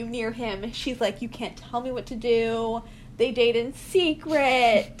don't want you near him. She's like, you can't tell me what to do. They date in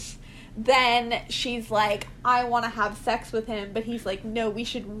secret. Then she's like, I want to have sex with him. But he's like, no, we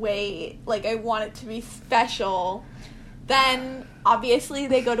should wait. Like, I want it to be special. Then, obviously,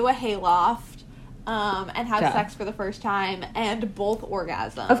 they go to a hayloft and have sex for the first time. And both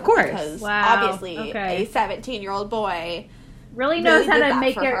orgasm. Of course. Because, Wow. obviously, Okay. a 17-year-old boy... Really knows Really how did to that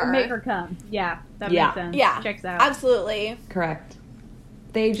make for her come. Yeah, that Yeah. makes sense. Yeah. Checks out. Absolutely. Correct.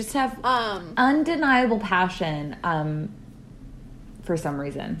 They just have Um... undeniable passion for some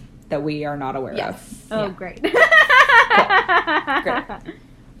reason that we are not aware Yes. of. Oh, Yeah. great. Great.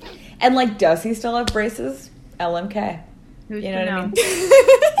 And, like, does he still have braces? LMK. Who's You know to what I know? mean?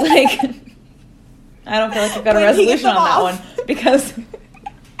 Like, I don't feel like I've got a When he resolution gets on them that off. one because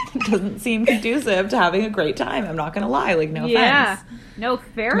it doesn't seem conducive to having a great time. I'm not going to lie. Like, no Yeah. offense. No,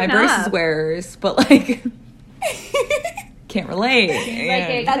 fair My enough. braces wearers, but, like, can't relate. Like Yeah.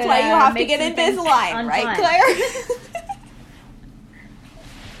 it That's why you have to makes get some things Invisalign, right, unfun. Claire?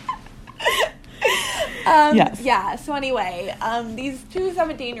 Yes. Yeah, so anyway, these two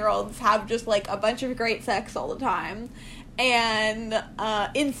 17-year-olds have just, like, a bunch of great sex all the time. And,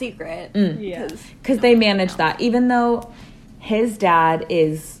 in secret. Yeah. Because they manage that. Even though his dad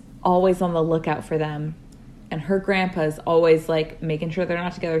is always on the lookout for them and her grandpa's always, like, making sure they're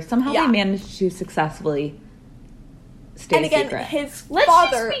not together, somehow Yeah. they manage to successfully stay And again, secret. his Let's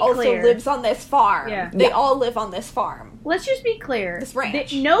father just be also clear. lives on this farm. Yeah. They Yeah. all live on this farm. Let's just be clear. This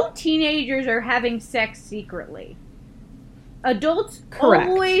ranch. That no teenagers are having sex secretly. Adults Correct.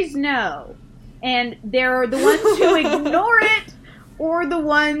 always know. And there are the ones who ignore it or the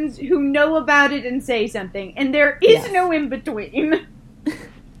ones who know about it and say something. And there is no in between.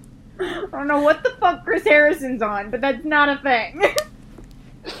 I don't know what the fuck Chris Harrison's on, but that's not a thing.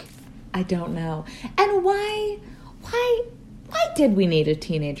 I don't know. And why did we need a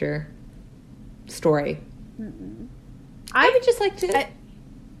teenager story? Mm-mm. I would just like to...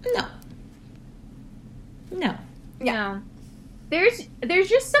 No. Yeah. There's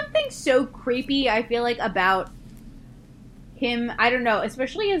just something so creepy, I feel like, about him. I don't know,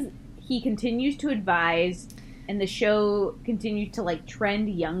 especially as he continues to advise and the show continues to, like, trend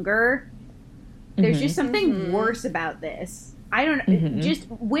younger. There's just something worse about this. I don't know. Just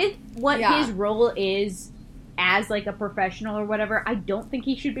with what his role is as, like, a professional or whatever, I don't think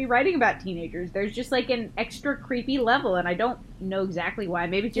he should be writing about teenagers. There's just, like, an extra creepy level, and I don't know exactly why.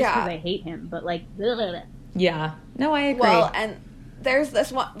 Maybe it's just because I hate him, but, like... Blah, blah, blah. Yeah. No, I agree. Well, and there's this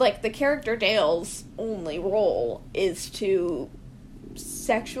one, like, the character Dale's only role is to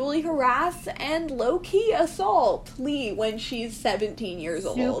sexually harass and low-key assault Lee when she's 17 years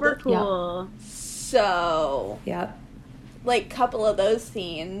old. Super cool. Yep. So... Yep. Like, couple of those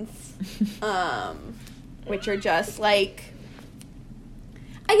scenes, which are just, like...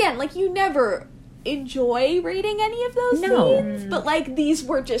 Again, like, you never enjoy reading any of those scenes, but, like, these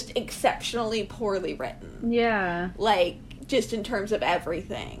were just exceptionally poorly written. Yeah. Like, just in terms of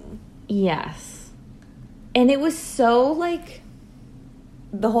everything. Yes. And it was so, like...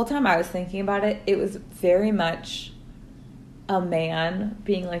 The whole time I was thinking about it, it was very much a man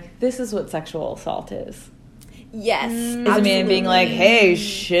being like, this is what sexual assault is. Yes. Is a man being like, hey,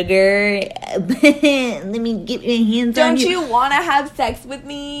 sugar, let me get your hands on you. Don't you want to have sex with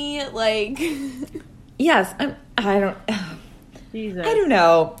me? Like... Yes. I don't... Jesus. I don't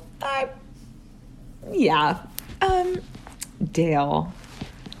know. Yeah. Dale.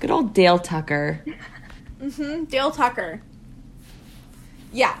 Good old Dale Tucker. Dale Tucker.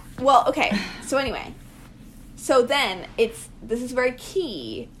 Yeah. Well, okay. So anyway. So then, this is very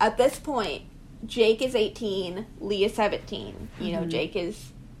key. At this point, Jake is 18, Lee is 17. You know, Jake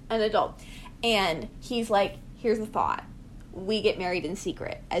is an adult. And he's like, here's the thought. We get married in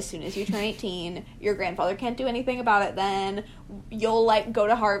secret. As soon as you turn 18, your grandfather can't do anything about it then. You'll, like, go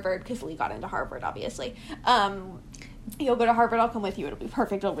to Harvard, because Lee got into Harvard, obviously. You'll go to Harvard, I'll come with you, it'll be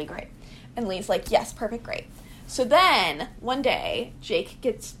perfect, it'll be great. And Lee's like, yes, perfect, great. So then, one night, Jake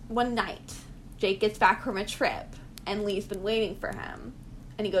gets back from a trip, and Lee's been waiting for him.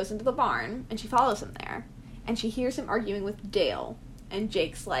 And he goes into the barn, and she follows him there. And she hears him arguing with Dale. And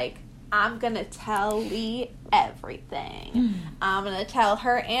Jake's like, I'm gonna tell Lee everything. I'm gonna tell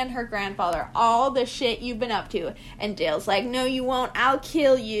her and her grandfather all the shit you've been up to. And Dale's like, no you won't, I'll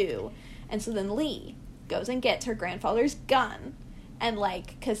kill you. And so then Lee goes and gets her grandfather's gun. And,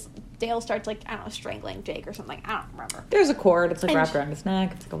 like, because Dale starts, like, I don't know, strangling Jake or something. I don't remember. There's a cord. It's, like, wrapped around his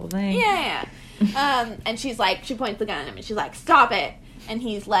neck. It's a couple things. Yeah. And she's like, she points the gun at him, and she's like, stop it. And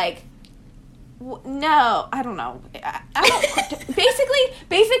he's like, no, I don't know. I don't.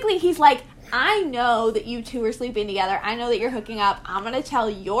 Basically, he's like, I know that you two are sleeping together. I know that you're hooking up. I'm going to tell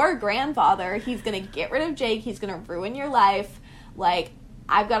your grandfather. He's going to get rid of Jake. He's going to ruin your life. Like,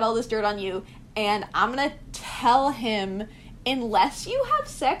 I've got all this dirt on you. And I'm going to tell him... Unless you have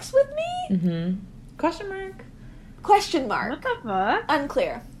sex with me? Question mark. What the fuck?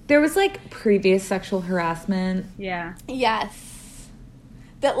 Unclear. There was, like, previous sexual harassment. Yeah. Yes.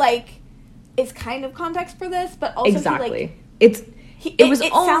 That, like, is kind of context for this, but also exactly. It was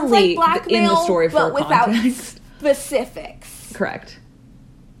it only sounds like blackmail, in the story for but without context. specifics. Correct.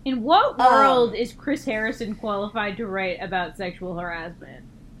 In what world is Chris Harrison qualified to write about sexual harassment?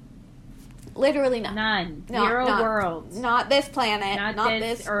 Literally none. None. Zero worlds. Not this planet. Not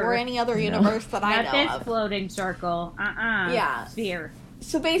this or any other universe that I know of. Not this floating circle. Yeah. Sphere.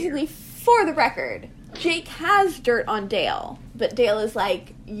 So basically, for the record, Jake has dirt on Dale, but Dale is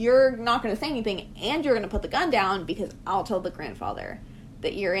like, you're not going to say anything, and you're going to put the gun down because I'll tell the grandfather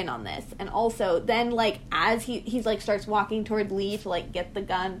that you're in on this. And also, then, like, as he's like, starts walking toward Lee to, like, get the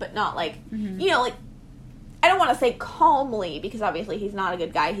gun, but not, like, you know, like, I don't want to say calmly, because obviously he's not a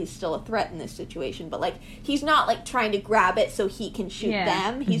good guy. He's still a threat in this situation. But, like, he's not, like, trying to grab it so he can shoot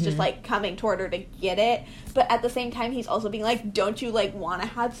them. He's just, like, coming toward her to get it. But at the same time, he's also being like, don't you, like, want to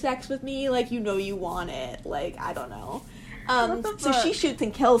have sex with me? Like, you know you want it. Like, I don't know. So she shoots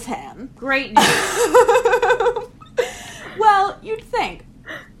and kills him. Great news. Well, you'd think.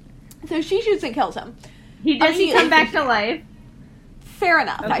 So she shoots and kills him. He doesn't come back to life. Fair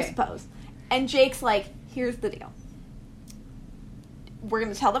enough, I suppose. And Jake's like, here's the deal. We're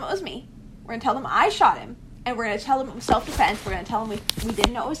going to tell them it was me. We're going to tell them I shot him. And we're going to tell them it was self-defense. We're going to tell them we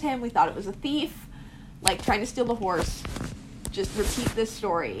didn't know it was him. We thought it was a thief. Like, trying to steal the horse. just repeat this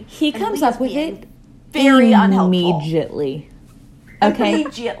story. He comes up with it very unhelpful. Immediately. Okay?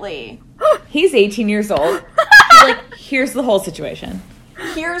 Immediately. He's 18 years old. He's like, here's the whole situation.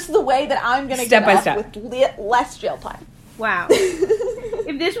 Here's the way that I'm going to step get by off step with less jail time. Wow.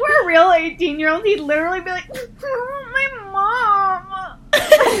 If this were a real 18-year-old, he'd literally be like, my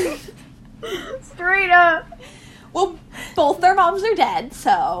mom. Straight up. Well, both their moms are dead,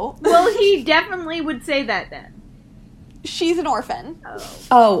 so... Well, he definitely would say that then. She's an orphan.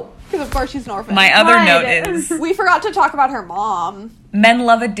 Oh. Because, of course, she's an orphan. My other note is... We forgot to talk about her mom. Men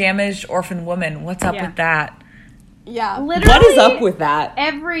love a damaged orphan woman. What's up with that? Yeah. Literally, what is up with that?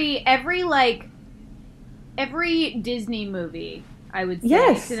 Every Disney movie, I would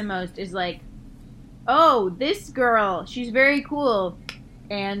say, to the most, is like, oh, this girl, she's very cool,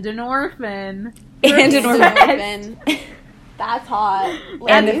 and an orphan. And an orphan. That's hot.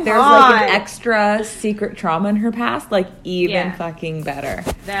 And if there's like an extra secret trauma in her past, like even fucking better.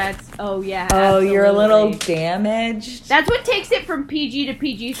 That's, oh yeah. Oh, absolutely. you're a little damaged. That's what takes it from PG to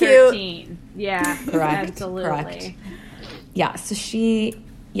PG-13. Cute. Yeah. Correct. Absolutely. Correct. Yeah, so she's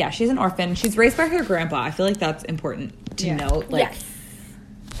an orphan. She's raised by her grandpa. I feel like that's important to note. Like,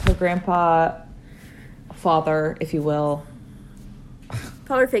 her grandpa, father, if you will.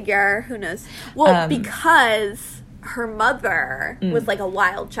 Father figure, who knows? Well, because her mother was like a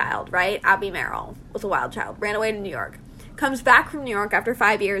wild child, right? Abby Merrill was a wild child. Ran away to New York. Comes back from New York after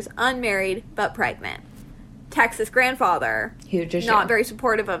 5 years, unmarried, but pregnant. Texas grandfather, not very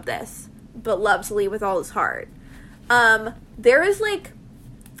supportive of this, but loves Lee with all his heart. There is like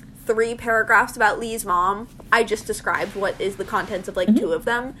 3 paragraphs about Lee's mom. I just described what is the contents of like 2 of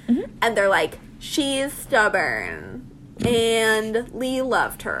them. Mm-hmm. And they're like, she's stubborn. And Lee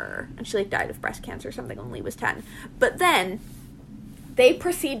loved her. And she, like, died of breast cancer or something when Lee was 10. But then, they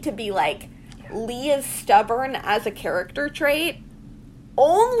proceed to be like, Lee is stubborn as a character trait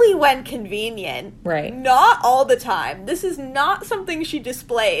only when convenient. Right. Not all the time. This is not something she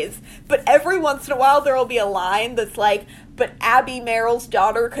displays. But every once in a while, there will be a line that's like, but Abby Merrill's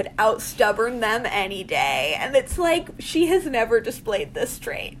daughter could out-stubborn them any day. And it's like, she has never displayed this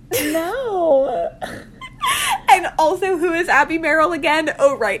trait. No. And also, who is Abby Merrill again?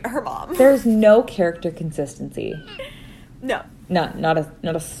 Oh, right, her mom. There's no character consistency. No. Not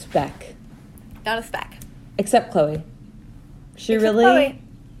a speck. Not a speck. Except Chloe. She really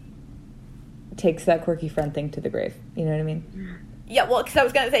takes that quirky friend thing to the grave. You know what I mean? Yeah, well, because I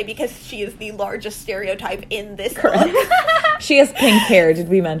was going to say, because she is the largest stereotype in this book. She has pink hair. Did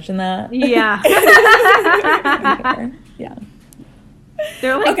we mention that? Yeah. Yeah.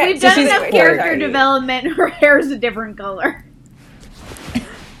 They're like, we've done enough character development. Her hair is a different color.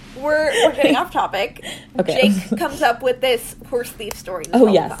 We're getting off topic. Okay. Jake comes up with this horse thief story.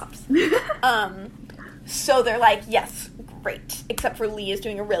 Yes. So they're like, yes, great. Except for Lee is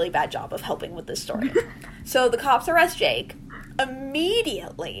doing a really bad job of helping with this story. So the cops arrest Jake,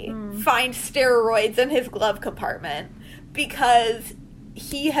 immediately find steroids in his glove compartment because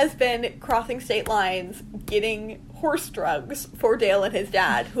he has been crossing state lines getting horse drugs for Dale and his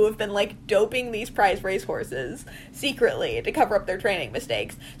dad, who have been, like, doping these prize race horses secretly to cover up their training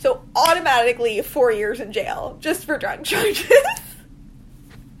mistakes. So, automatically, 4 years in jail, just for drug charges.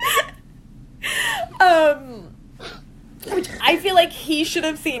 Which I feel like he should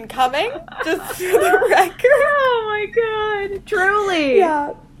have seen coming, just for the record. Oh my god, truly.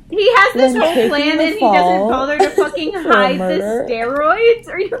 Yeah. He has this whole plan and he doesn't bother to fucking hide the steroids?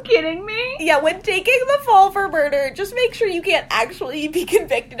 Are you kidding me? Yeah, when taking the fall for murder, just make sure you can't actually be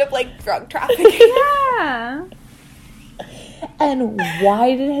convicted of, like, drug trafficking. Yeah. And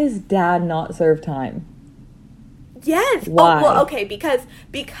why did his dad not serve time? Yes. Why? Oh, well, okay, because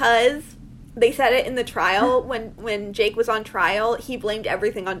they said it in the trial, when Jake was on trial, he blamed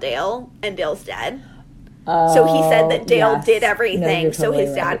everything on Dale, and Dale's dead. So he said that Dale did everything so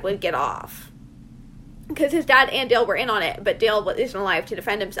his dad would get off. Because his dad and Dale were in on it, but Dale isn't alive to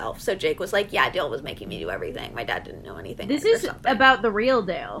defend himself. So Jake was like, yeah, Dale was making me do everything. My dad didn't know anything. This is about the real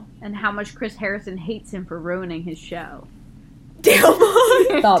Dale and how much Chris Harrison hates him for ruining his show. Dale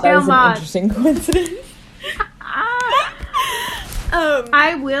Mod. I thought that was an interesting coincidence.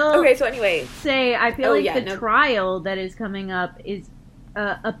 I will okay, so anyway. say I feel the trial that is coming up is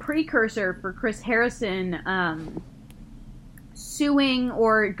a precursor for Chris Harrison suing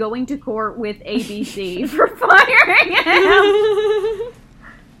or going to court with ABC for firing him.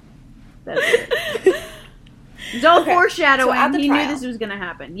 That's it. It's all foreshadowing. So he knew this was going to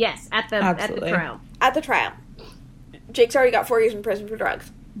happen. Yes, at the trial. At the trial. Jake's already got 4 years in prison for drugs.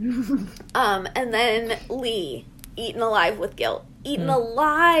 And then Lee eaten alive with guilt.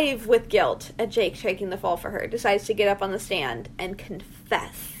 Alive with guilt at Jake taking the fall for her, decides to get up on the stand and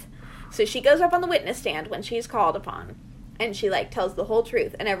confess. So she goes up on the witness stand when she's called upon, and she, like, tells the whole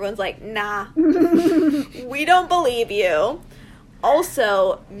truth, and everyone's like, nah, we don't believe you.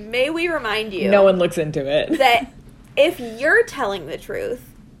 Also, may we remind you... No one looks into it. ...that if you're telling the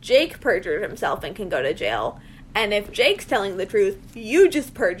truth, Jake perjured himself and can go to jail. And if Jake's telling the truth, you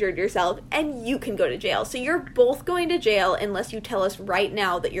just perjured yourself and you can go to jail. So you're both going to jail unless you tell us right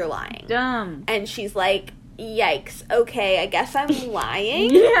now that you're lying. Dumb. And she's like, yikes, okay, I guess I'm lying.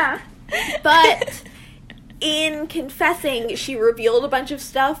 Yeah. But in confessing, she revealed a bunch of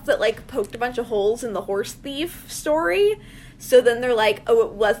stuff that, like, poked a bunch of holes in the horse thief story. So then they're like, oh,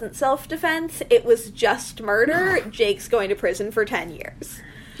 it wasn't self-defense, it was just murder. Jake's going to prison for 10 years.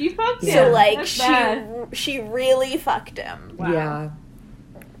 She fucked him. So, like, That's she really fucked him. Wow. Yeah.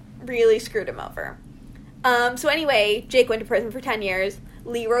 Really screwed him over. So anyway, Jake went to prison for 10 years.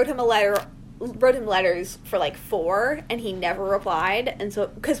 Lee wrote him letters for, like, 4, and he never replied. And so,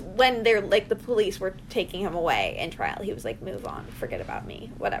 because when they're, like, the police were taking him away in trial, he was like, move on, forget about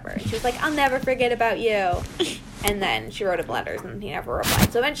me, whatever. And she was like, I'll never forget about you. And then she wrote him letters, and he never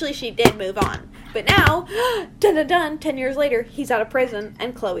replied. So eventually she did move on. But now, dun dun dun, 10 years later, he's out of prison,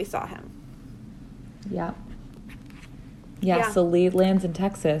 and Chloe saw him. Yeah. Yeah, so Lee lands in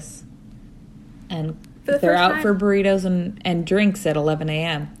Texas, and they're out for burritos and drinks at 11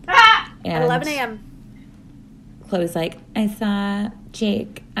 a.m. At 11 a.m. Chloe's like, I saw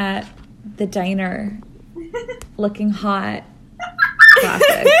Jake at the diner looking hot.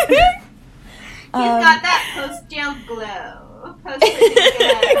 Classic. He's got that post-jail glow.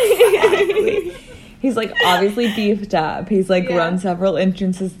 Post-prison glow. He's, like, obviously beefed up. He's, like, run several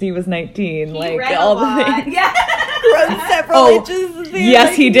inches since he was 19. He like, read all a lot. the things. Yeah. Run several inches since he was yes,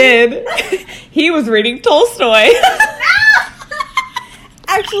 19. he did. He was reading Tolstoy.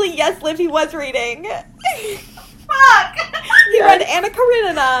 Actually, yes, Liv, he was reading. Fuck. He read Anna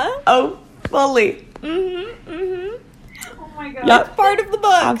Karenina. Oh, fully. Oh my god. Yep. It's part of the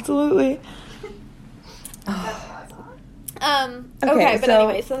book. Absolutely. Okay, but so-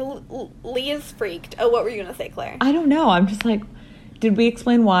 anyway, so Lee is freaked. Oh, what were you going to say, Claire? I don't know. I'm just like, did we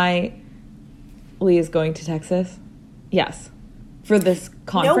explain why Lee is going to Texas? Yes. For this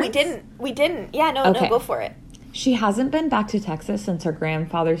conference? No, we didn't. Yeah, no, Okay. no, go for it. She hasn't been back to Texas since her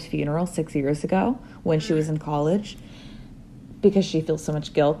grandfather's funeral 6 years ago when she was in college because she feels so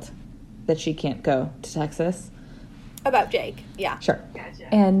much guilt that she can't go to Texas. About Jake, yeah. Sure.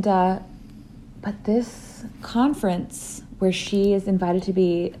 Gotcha. And, but this conference where she is invited to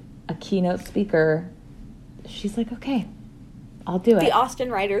be a keynote speaker, she's like, okay, I'll do it. The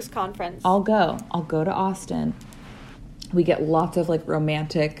Austin Writers Conference. I'll go to Austin. We get lots of, like,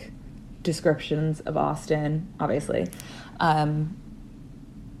 romantic descriptions of Austin, obviously. And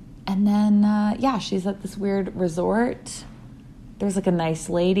then, she's at this weird resort. There's, like, a nice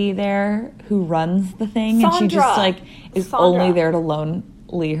lady there who runs the thing. Sandra. And she just, like, is Sandra. only there to loan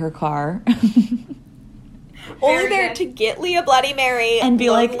Lee her car. Only Very there good. to get Lee a Bloody Mary And be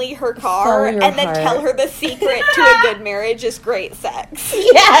like, Lee her car, follow your and then heart. tell her the secret to a good marriage is great sex.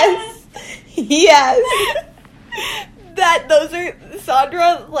 Yes! Yes! That those are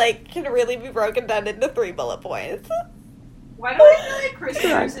Sandra, like, can really be broken down into 3 bullet points. Why do I feel like Chris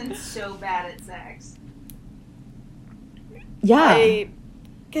Harrison's so bad at sex? Yeah. I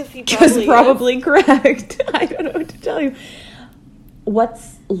guess he Just probably is. correct. I don't know what to tell you.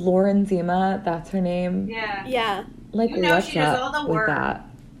 What's Lauren Zima? That's her name. Yeah. Yeah. Like, You know what's she does up all the with work. that?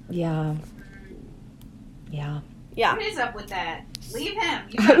 Yeah. Yeah. Yeah. What is up with that? Leave him.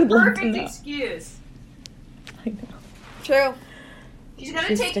 You've I got a would love to perfect know. excuse. I know. True. She's gonna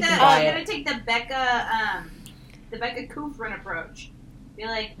She's take the sticking by it. Becca Kufrin approach. Be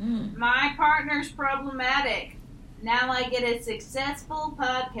like, Mm. my partner's problematic. Now I get a successful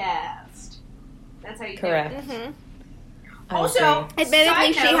podcast. That's how you Correct. do it. Mm-hmm. I Also, agree.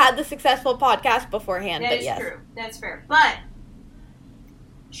 Admittedly, side she note- had the successful podcast beforehand, That but is yes. true. That's fair. But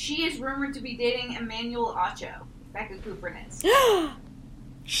she is rumored to be dating Emmanuel Acho. Becca Kufrin is.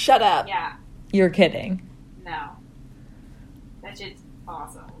 Shut up. Yeah. You're kidding. No. That shit's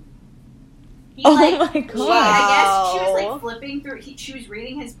awesome. He, Oh like, my god. I guess she was Wow. like flipping through. She was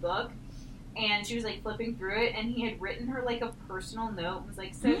reading his book, and she was like flipping through it, and he had written her like a personal note. And was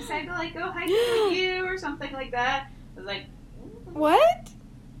like, so excited to like go hiking with you or something like that. I was like, What?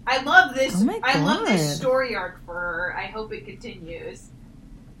 I love this. Oh my I love this God. story arc for her. I hope it continues.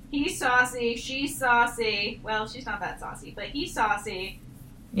 He's saucy. She's saucy. Well, she's not that saucy, but he's saucy.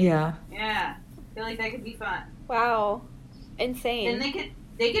 Yeah. Yeah, I feel like that could be fun. Wow. Insane. And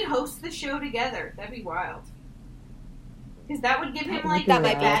they could host the show together. That'd be wild. Because that would give him, like, that the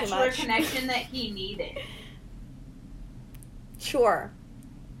might be Bachelor connection that he needed. Sure.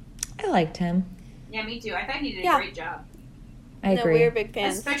 I liked him. Yeah, me too. I thought he did a great job. I agree. We were big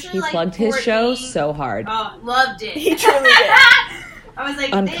fans. Especially, he like, plugged his show so hard. Oh, loved it. He truly did. I was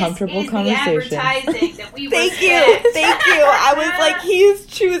like, uncomfortable this is conversation. the advertising that we Thank respect. you. Thank you. I was like, he's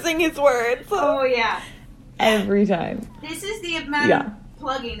choosing his words. Oh, yeah. Every time. This is the amount of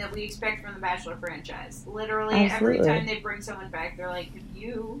plugging that we expect from the Bachelor franchise. Literally, every time they bring someone back, they're like, have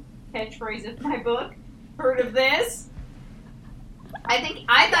you, catchphrase of my book, heard of this?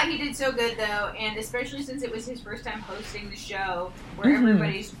 I thought he did so good, though, and especially since it was his first time hosting the show, where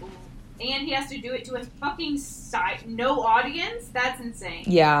everybody's... And he has to do it to a fucking no audience? That's insane.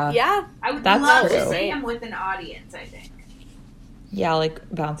 Yeah. Yeah. I would love to see him with an audience, I think. Yeah, like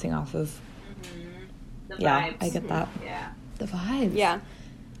bouncing off of... The yeah, vibes. I get that. Yeah. The vibes. Yeah.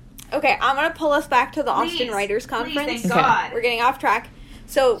 Okay, I'm going to pull us back to the Austin Writers Conference. Please, thank God. We're getting off track.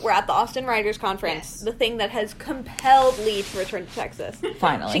 So, we're at the Austin Writers Conference, the thing that has compelled Lee to return to Texas.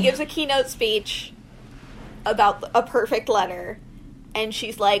 Finally. She gives a keynote speech about a perfect letter, and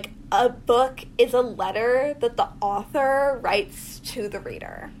she's like, a book is a letter that the author writes to the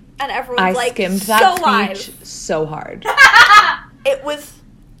reader. And everyone's like, skimmed that speech so hard. It was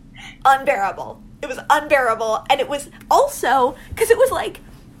unbearable. It was unbearable. And it was also, because it was like,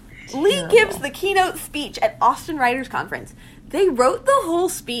 Lee gives the keynote speech at Austin Writers Conference. They wrote the whole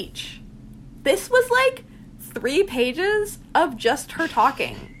speech. This was like 3 pages of just her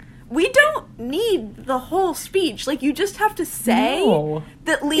talking. We don't need the whole speech. Like, you just have to say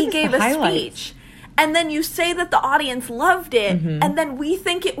that Lee gave a speech. And then you say that the audience loved it, and then we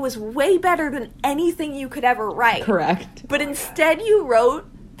think it was way better than anything you could ever write. Correct. But instead you wrote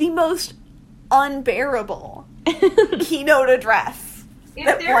the most unbearable keynote address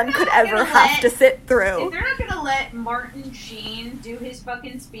that one could ever have to sit through. If they're not going to let Martin Sheen do his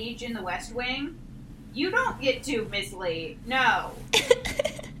fucking speech in the West Wing, you don't get to, Miss Lee. No.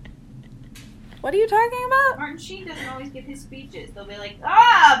 What are you talking about? Martin Sheen doesn't always give his speeches. They'll be like,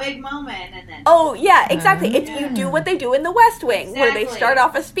 big moment, and then... Oh, yeah, exactly. If you do what they do in the West Wing, where they start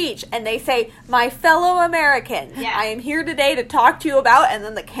off a speech, and they say, my fellow Americans, I am here today to talk to you about, and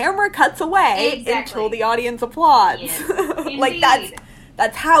then the camera cuts away until the audience applauds. Yes. Like,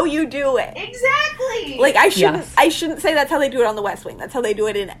 that's how you do it. Exactly. Like, I shouldn't say that's how they do it on the West Wing. That's how they do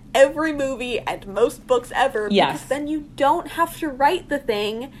it in every movie and most books ever. Yes. Because then you don't have to write the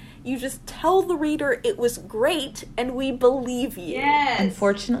thing. You just tell the reader it was great, and we believe you. Yes.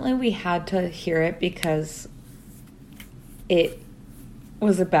 Unfortunately, we had to hear it because it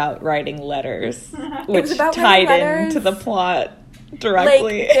was about writing letters, which tied into the plot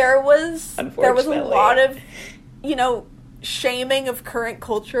directly. Like, there was a lot of, shaming of current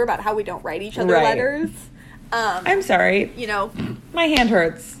culture about how we don't write each other letters. I'm sorry. My hand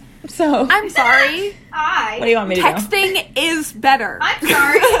hurts. So I'm sorry. What do you want me to do? Texting is better. I'm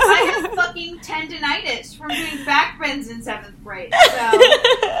sorry. I have fucking tendinitis from doing backbends in 7th grade, so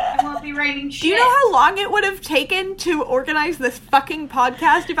I won't be writing shit. Do you know how long it would have taken to organize this fucking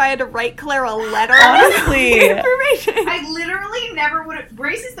podcast if I had to write Claire a letter? Honestly. With information? I literally never would have...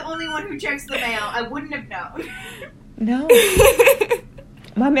 Grace is the only one who checks the mail. I wouldn't have known. No.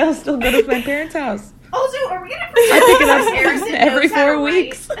 My mail's still good at my parents' house. Also, are we going to I pick it up Harrison every knows how 4 to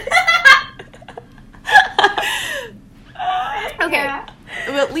weeks. Okay. Yeah.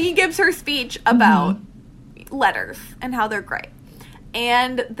 But Lee gives her speech about letters and how they're great.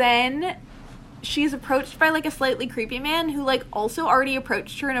 And then she's approached by, like, a slightly creepy man who, like, also already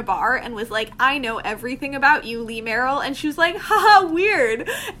approached her in a bar and was like, I know everything about you, Lee Merrill. And she was like, haha, weird.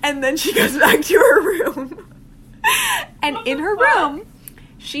 And then she goes back to her room. And in her room,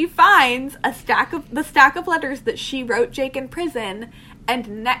 she finds the stack of letters that she wrote Jake in prison,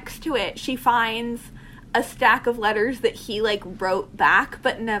 and next to it, she finds a stack of letters that he, like, wrote back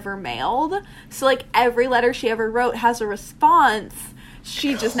but never mailed. So, like, every letter she ever wrote has a response.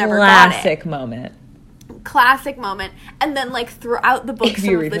 She just never got it. Classic moment. And then, like, throughout the book,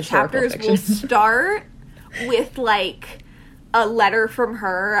 some of the chapters will start with, like, a letter from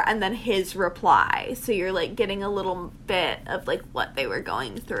her and then his reply. So you're, like, getting a little bit of, like, what they were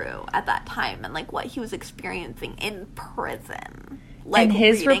going through at that time and, like, what he was experiencing in prison. Like, and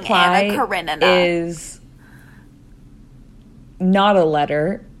his reply Anna Karenina is not a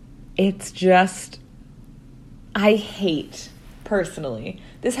letter. It's just, I hate, personally.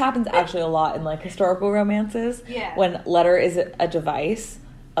 This happens actually a lot in, like, historical romances. Yeah. When letter is a device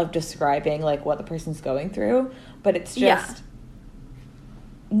of describing, like, what the person's going through. But it's just...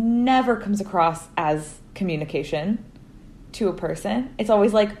 never comes across as communication to a person. It's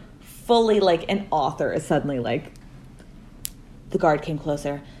always, like, fully, like, an author is suddenly, like, the guard came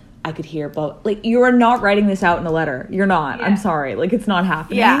closer. I could hear, but like, you are not writing this out in a letter. You're not. Yeah. I'm sorry. Like, it's not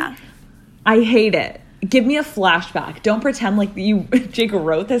happening. Yeah. I hate it. Give me a flashback. Don't pretend like Jake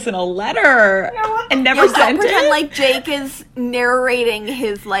wrote this in a letter and never sent it. Don't pretend like Jake is narrating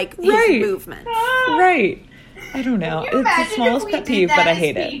his movement. Right. I don't know. It's the smallest pet peeve, but I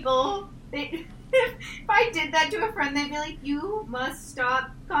hate it. If I did that to a friend, they'd be like, you must stop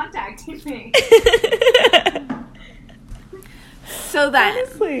contacting me. So then,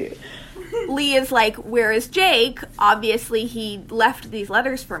 honestly, Lee is like, where is Jake? Obviously, he left these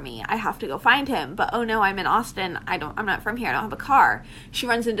letters for me. I have to go find him. But oh no, I'm in Austin. I'm not from here. I don't have a car. She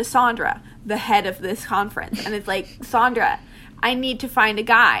runs into Sandra, the head of this conference. And it's like, Sandra, I need to find a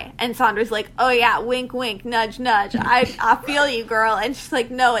guy. And Sandra's like, oh yeah, wink, wink, nudge, nudge. I feel you, girl. And she's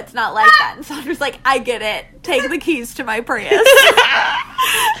like, no, it's not like that. And Sandra's like, I get it. Take the keys to my Prius.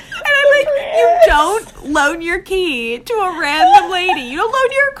 And I'm like, you don't loan your key to a random lady. You don't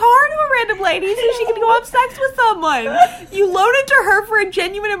loan your car to a random lady so she can go have sex with someone. You loan it to her for a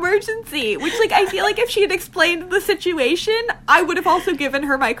genuine emergency. Which, I feel like if she had explained the situation, I would have also given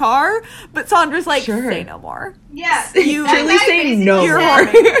her my car. But Sandra's like, say no more. Yeah. You truly say no more.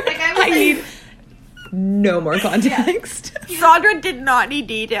 I need no more context. Yeah. Sandra did not need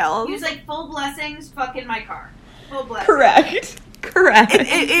details. He was like, full blessings, fuck in my car. Full blessings. Correct.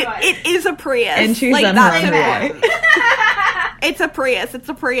 It is a Prius. And she's on her own way. It's a Prius. It's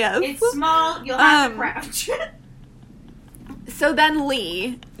small. You'll have to crouch. So then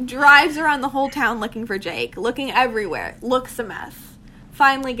Lee drives around the whole town looking for Jake, looking everywhere, looks a mess,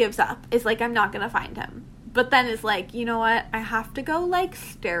 finally gives up, is like, I'm not going to find him. But then is like, you know what? I have to go,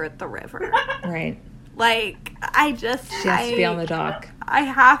 stare at the river. Right. She has to be on the dock. I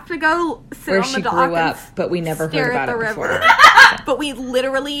have to go sit on the dock. Where she grew up, but we never heard about it before. But we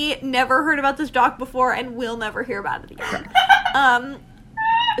literally never heard about this dock before, and we'll never hear about it again.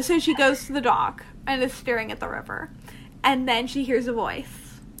 So she goes to the dock and is staring at the river. And then she hears a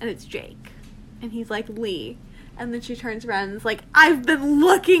voice, and it's Jake. And he's like, Lee. And then she turns around and is like, I've been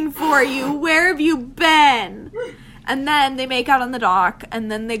looking for you. Where have you been? And then they make out on the dock,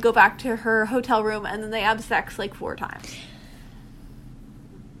 and then they go back to her hotel room, and then they have sex 4 times.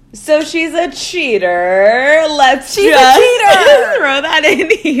 So she's a cheater. She's a cheater. Throw that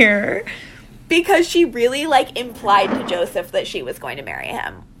in here. Because she really, implied to Joseph that she was going to marry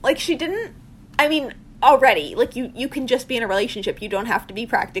him. She didn't, already, you can just be in a relationship. You don't have to be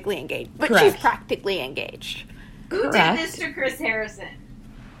practically engaged. But Correct. She's practically engaged. Who did this to Chris Harrison?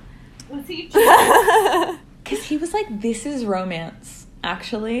 Was he cheating? Because he was like, this is romance,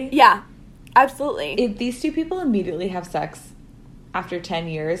 actually. Yeah, absolutely. If these two people immediately have sex after 10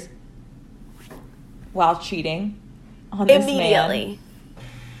 years while cheating on this man.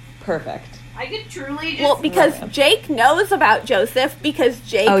 Perfect. I could truly just... Well, because Jake knows about Joseph because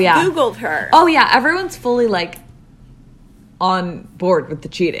Jake Googled her. Oh, yeah. Everyone's fully, on board with the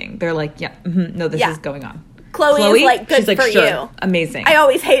cheating. They're like, no, this is going on. Chloe is good she's for sure. you. Amazing. I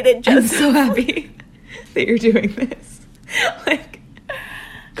always hated Joseph. I'm so happy that you're doing this.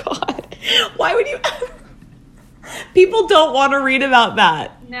 God. Why would you ever... People don't want to read about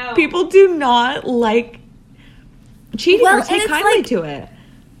that. No. People do not like cheating or take kindly to it.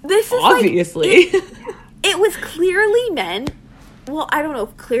 This is obviously. It was clearly meant... Well, I don't know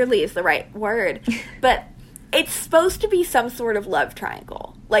if clearly is the right word, but it's supposed to be some sort of love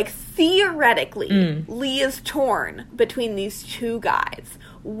triangle. Theoretically, Lee is torn between these two guys.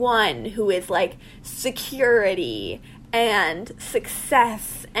 One who is, security and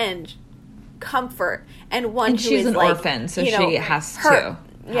success and comfort, and one who she's is an orphan, so she has to.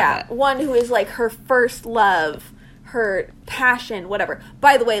 Yeah, one who is her first love, her passion, whatever.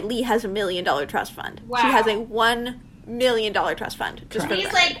 By the way, Lee has $1 million trust fund. Wow. She has a $1 million trust fund.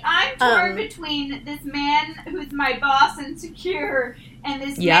 He's like, I'm torn between this man who's my boss and secure, and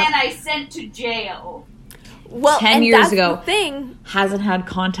this man I sent to jail. Well, 10 years ago, the thing, hasn't had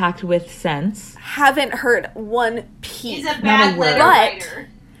contact with since. Haven't heard one piece. He's a bad letter writer.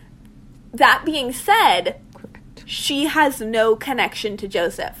 That being said, she has no connection to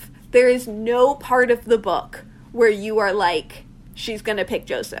Joseph. There is no part of the book where you are like, she's going to pick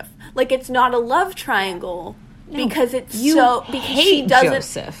Joseph. It's not a love triangle because it's because she doesn't.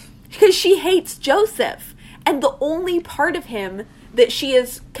 Joseph. Because she hates Joseph. And the only part of him that she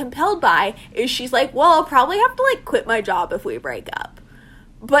is compelled by is she's like, well, I'll probably have to quit my job if we break up.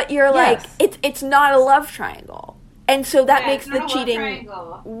 But you're it's not a love triangle. And so that makes the cheating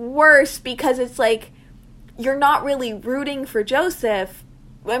worse because it's you're not really rooting for Joseph.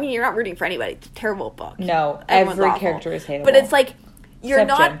 You're not rooting for anybody. It's a terrible book. No, every character is hateable. But it's you're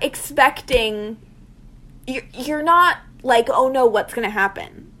not expecting... You're not like, oh no, what's gonna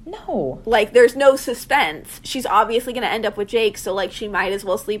happen? No. Like, there's no suspense. She's obviously gonna end up with Jake, so, like, she might as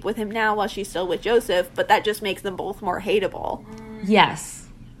well sleep with him now while she's still with Joseph, but that just makes them both more hateable. Yes.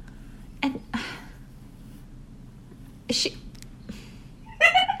 And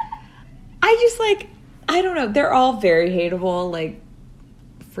I just, like, I don't know. They're all very hateable, like,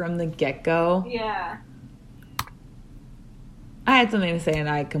 from the get-go. Yeah. I had something to say, and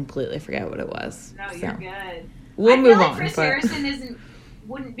I completely forget what it was. No, you're good. We'll move on. Chris Harrison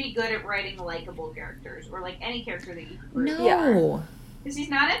wouldn't be good at writing likable characters, or, like, any character that you could root for. No. Because he's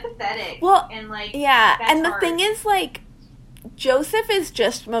not empathetic. Well, and, like, yeah, and the hard. thing is, like, Joseph is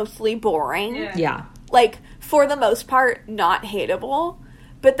just mostly boring. Yeah. Like, for the most part, not hateable.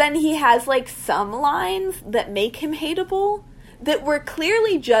 But then he has, like, some lines that make him hateable that were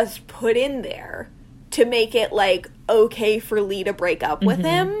clearly just put in there to make it, like, okay for Lee to break up with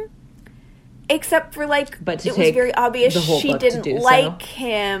him. Except for, like, but it was very obvious she didn't like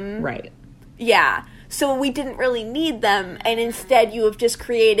him. Right. Yeah. So we didn't really need them, and instead you have just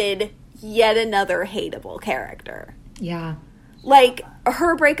created yet another hateable character. Yeah. Like,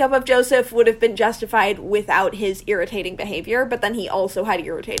 her breakup of Joseph would have been justified without his irritating behavior, but then he also had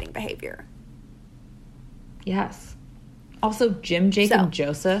irritating behavior. Yes. Also, Jim, Jake, and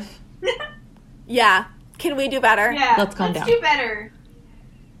Joseph. Yeah. Can we do better? Yeah. Let's calm down. Let's do better.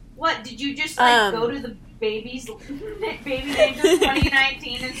 What, did you just, like, go to the baby names of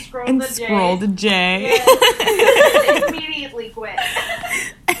 2019 and scroll to J? Scroll to J. Yeah. Immediately quit.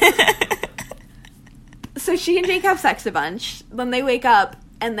 So she and Jake have sex a bunch. Then they wake up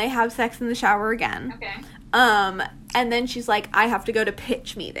and they have sex in the shower again. Okay. And then she's like, I have to go to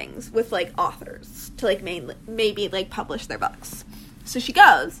pitch meetings with, like, authors to, like, maybe, like, publish their books. So she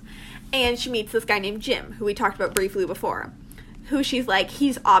goes, and she meets this guy named Jim, who we talked about briefly before, who she's like,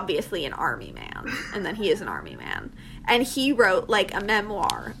 he's obviously an army man. And then he is an army man. And he wrote, like, a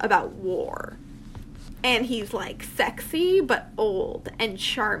memoir about war. And he's, like, sexy, but old and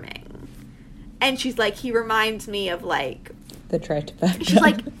charming. And she's like, he reminds me of, like... The trifecta. She's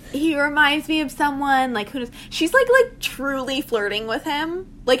like, he reminds me of someone, like, who knows... She's, like, truly flirting with him.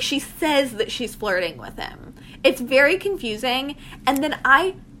 Like, she says that she's flirting with him. It's very confusing. And then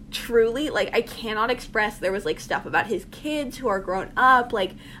I truly, like, I cannot express... There was, like, stuff about his kids who are grown up.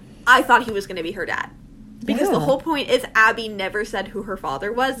 Like, I thought he was going to be her dad. Because the whole point is Abby never said who her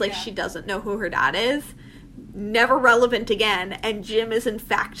father was. Like, she doesn't know who her dad is. Never relevant again. And Jim is, in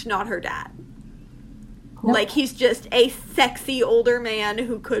fact, not her dad. Nope. Like, he's just a sexy older man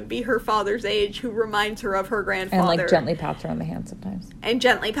who could be her father's age, who reminds her of her grandfather. And, like, gently pats her on the hand sometimes. And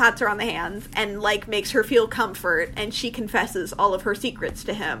gently pats her on the hands and, like, makes her feel comfort, and she confesses all of her secrets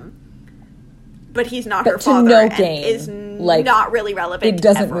to him. But he's not her father, no and gain. is like, not really relevant. It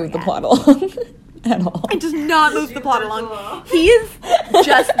doesn't move the plot along at all. It does not move the plot along. He is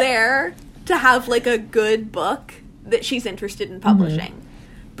just there to have, like, a good book that she's interested in publishing. Mm-hmm.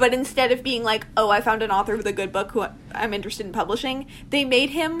 But instead of being like, oh, I found an author with a good book who I'm interested in publishing, they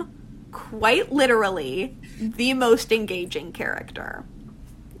made him quite literally the most engaging character.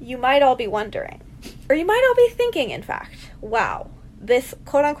 You might all be wondering, or you might all be thinking, in fact, wow, this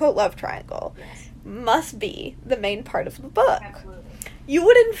quote-unquote love triangle must be the main part of the book. Absolutely. You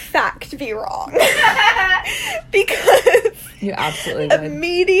would, in fact, be wrong. Because you absolutely would.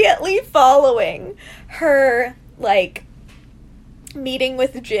 Immediately following her, like, meeting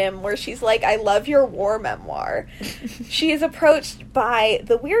with Jim, where she's like, I love your war memoir, she is approached by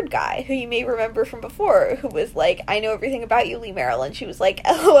the weird guy, who you may remember from before, who was like, I know everything about you, Lee Merrill, and she was like,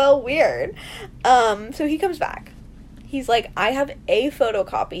 LOL, weird. So he comes back. He's like, I have a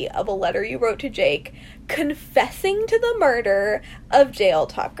photocopy of a letter you wrote to Jake confessing to the murder of Dale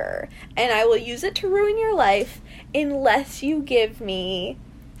Tucker, and I will use it to ruin your life unless you give me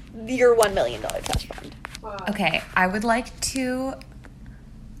your $1 million trust fund. Okay, I would like to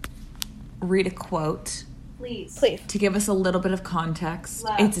read a quote. Please. To give us a little bit of context.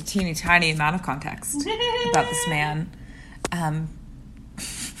 Love. It's a teeny tiny amount of context about this man.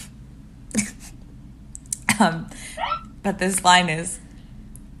 But this line is,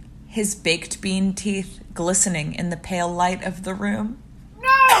 his baked bean teeth glistening in the pale light of the room.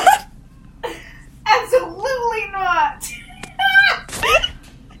 No! Absolutely not!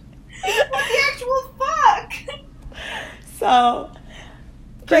 What the actual fuck? So,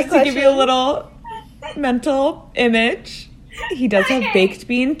 just to give you a little mental image, he does have baked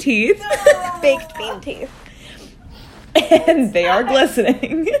bean teeth. No. Baked bean teeth. And they are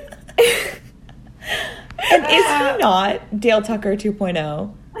glistening. And is he not Dale Tucker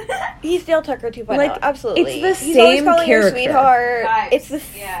 2.0? He's Dale Tucker 2.0, like, absolutely. It's the He's same calling character. Her sweetheart. Right.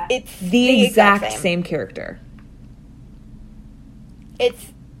 It's the exact same character. It's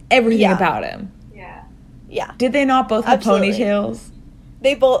everything about him. Yeah. Yeah. Did they not both have Absolutely. ponytails?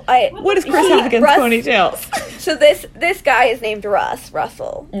 They both. What does Chris have against ponytails? So this guy is named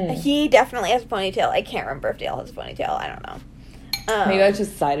Russell. He definitely has a ponytail. I can't remember if Dale has a ponytail. I don't know. Maybe I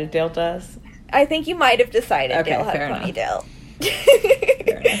just decided Dale does. I think you might have decided Okay, Dale had a fair enough. ponytail.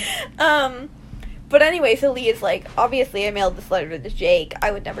 Fair enough. But anyway, so Lee is like, obviously I mailed this letter to Jake.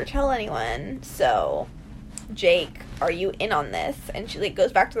 I would never tell anyone. So, Jake, are you in on this? And she like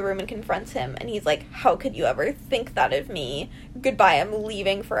goes back to the room and confronts him. And he's like, how could you ever think that of me? Goodbye, I'm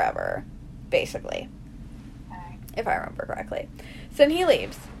leaving forever. Basically. Okay. If I remember correctly. So then he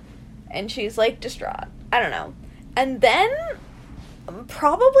leaves. And she's like distraught. I don't know. And then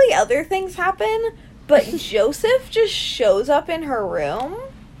probably other things happen, but Joseph just shows up in her room.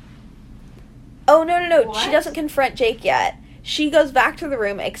 Oh, no. What? She doesn't confront Jake yet. She goes back to the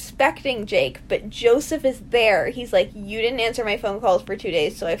room expecting Jake, but Joseph is there. He's like, you didn't answer my phone calls for 2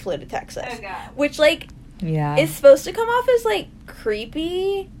 days, so I flew to Texas. Oh, God. Which, like, Yeah. is supposed to come off as, like,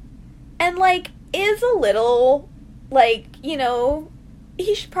 creepy and, like, is a little, like, you know,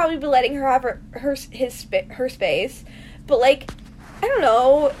 he should probably be letting her have her space. But, like, I don't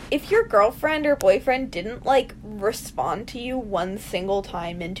know, if your girlfriend or boyfriend didn't, like, respond to you one single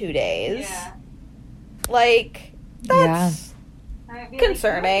time in 2 days, Yeah. like, that's I'd be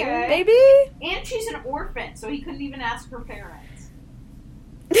concerning, like, okay. maybe? And she's an orphan, so he couldn't even ask her parents.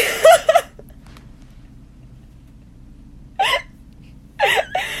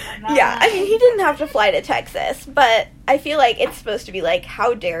 Yeah, I mean, he didn't have to fly to Texas, but I feel like it's supposed to be like,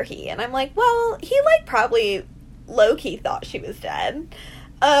 how dare he? And I'm like, well, he, like, probably low-key thought she was dead.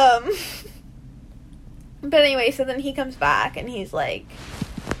 But anyway, so then he comes back, and he's like,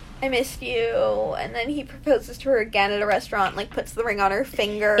 I missed you, and then he proposes to her again at a restaurant, like, puts the ring on her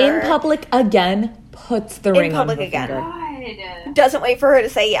finger. In public again, puts the ring public on her again. finger. God. Doesn't wait for her to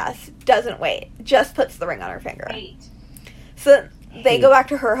say yes. Doesn't wait. Just puts the ring on her finger. Hate. So they Hate. go back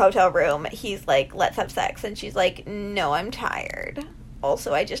to her hotel room. He's like, let's have sex. And she's like, no, I'm tired.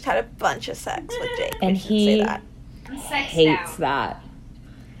 Also, I just had a bunch of sex with Jake. And I should say he that. I'm sexed hates out. that.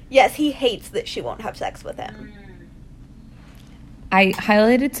 Yes, he hates that she won't have sex with him. I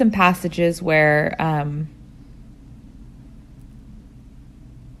highlighted some passages where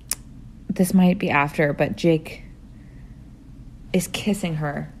this might be after, but Jake is kissing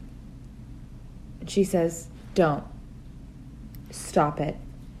her. She says, don't. Stop it.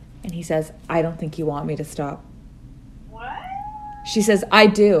 And he says, I don't think you want me to stop. What? She says, I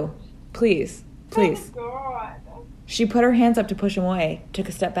do. Please. Please. Oh, God. She put her hands up to push him away, took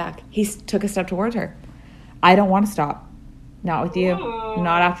a step back. He took a step towards her. I don't want to stop. Not with you. Ooh.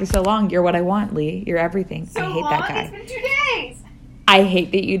 Not after so long. You're what I want, Lee. You're everything. So I hate long? that guy. It's been 2 days. I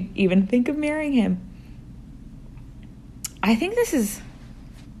hate that you'd even think of marrying him. I think this is...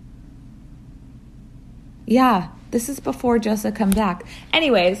 Yeah, this is before Jessica comes back.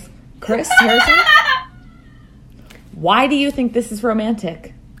 Anyways, Chris Harrison, why do you think this is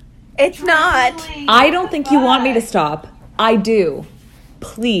romantic? It's not. Really? I don't think you want me to stop. I do.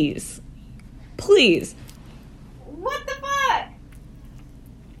 Please. Please. What the fuck?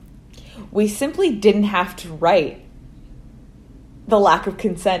 We simply didn't have to write the lack of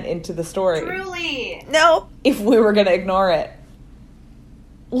consent into the story Truly. Nope. if we were going to ignore it.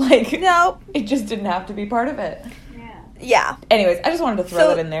 Like, Nope. it just didn't have to be part of it. Yeah. Yeah. Anyways, I just wanted to throw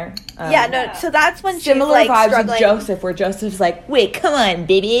So- it in there. Yeah, no, so that's when she's, Similar like, vibes struggling. with Joseph, where Joseph's like, wait, come on,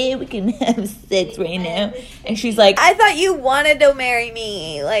 baby, we can have sex right now. And she's like, I thought you wanted to marry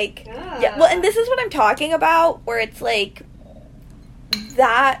me. Like, yeah, well, and this is what I'm talking about, where it's like,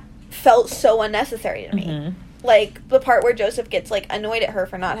 that felt so unnecessary to me. Mhm. Like, the part where Joseph gets, like, annoyed at her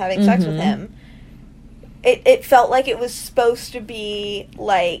for not having sex with Mhm. him. It felt like it was supposed to be,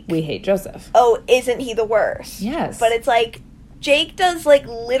 like, we hate Joseph. oh, isn't he the worst? Yes. But it's like, Jake does, like,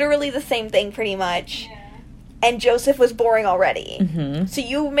 literally the same thing pretty much, Yeah. and Joseph was boring already. Mm-hmm. So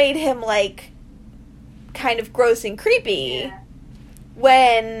you made him, like, kind of gross and creepy Yeah.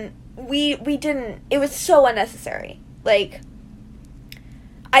 when we didn't. It was so unnecessary. Like,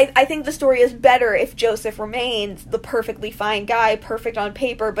 I think the story is better if Joseph remains the perfectly fine guy, perfect on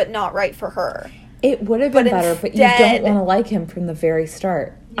paper, but not right for her. It would have been But better, but you instead- don't want to like him from the very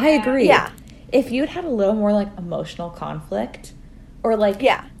start. I Yeah. agree. Yeah. If you'd had a little more, like, emotional conflict, or, like,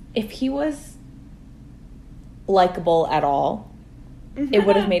 Yeah. if he was likable at all, Mm-hmm. it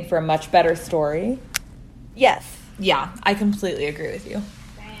would have made for a much better story. Yes. Yeah, I completely agree with you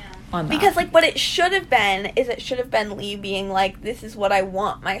Damn. on that. Because, like, what it should have been is it should have been Lee being like, this is what I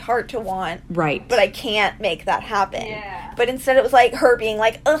want my heart to want, right. but I can't make that happen. Yeah. But instead it was, like, her being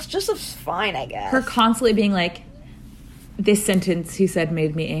like, oh, Joseph's fine, I guess. her constantly being like, this sentence he said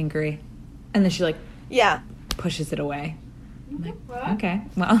made me angry. And then she, like, yeah, pushes it away. I'm like, okay,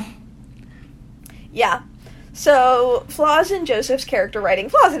 well. Yeah. So, flaws in Joseph's character writing,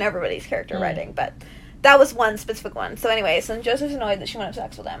 flaws in everybody's character writing, but that was one specific one. So anyway, so Joseph's annoyed that she won't have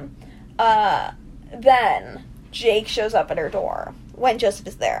sex with him. Then Jake shows up at her door when Joseph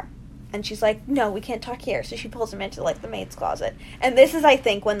is there. And she's like, no, we can't talk here. So she pulls him into, like, the maid's closet. And this is, I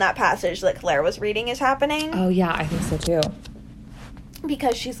think, when that passage that Claire was reading is happening. Oh, yeah, I think so, too.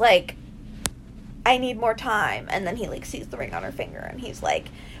 Because she's like, I need more time. And then he, like, sees the ring on her finger. And he's like,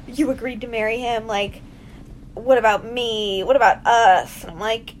 you agreed to marry him? Like, what about me? What about us? And I'm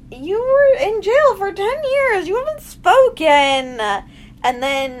like, you were in jail for 10 years. You haven't spoken. And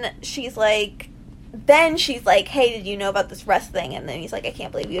then she's like, hey, did you know about this Russ thing? And then he's like, I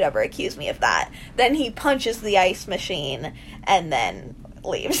can't believe you'd ever accuse me of that. Then he punches the ice machine and then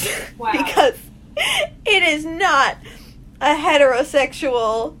leaves. Wow. Because it is not a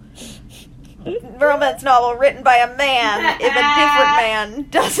heterosexual romance novel written by a man if a different man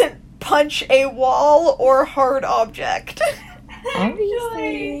doesn't punch a wall or hard object.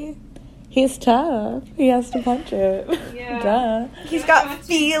 Obviously. He's tough. He has to punch it. Yeah. Duh. He's got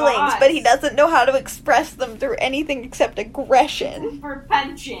feelings, but he doesn't know how to express them through anything except aggression. For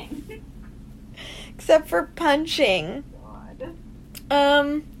punching. Except for punching.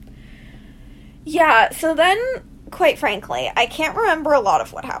 God. Yeah, so then, quite frankly, I can't remember a lot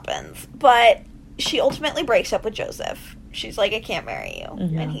of what happens, but she ultimately breaks up with Joseph. She's like, I can't marry you.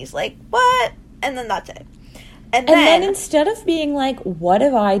 Mm-hmm. And he's like, what? And then that's it. And then instead of being like, what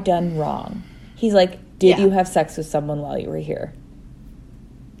have I done wrong? He's like, did you have sex with someone while you were here?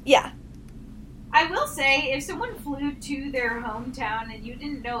 Yeah. I will say, if someone flew to their hometown and you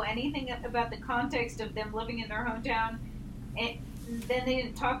didn't know anything about the context of them living in their hometown, and then they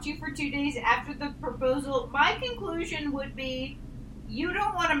didn't talk to you for 2 days after the proposal, my conclusion would be, you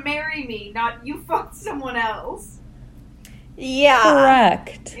don't want to marry me, not you fucked someone else. Yeah.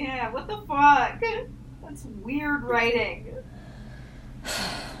 Correct. Yeah, what the fuck? That's weird writing.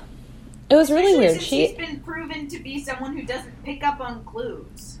 It was really Especially weird. Since she's been proven to be someone who doesn't pick up on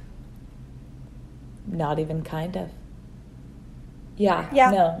clues. Not even kind of. Yeah.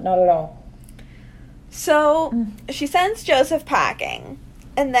 Yeah. No, not at all. So, she sends Joseph packing,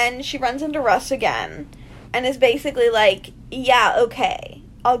 and then she runs into Russ again, and is basically like, yeah, okay,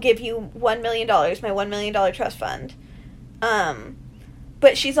 I'll give you $1 million, my $1 million trust fund.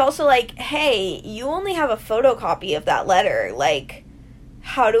 But she's also like, hey, you only have a photocopy of that letter. Like,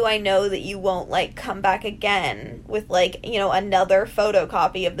 how do I know that you won't, like, come back again with, like, you know, another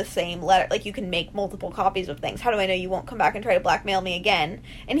photocopy of the same letter? Like, you can make multiple copies of things. How do I know you won't come back and try to blackmail me again?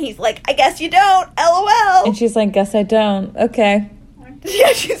 And he's like, I guess you don't. LOL. And she's like, guess I don't. Okay.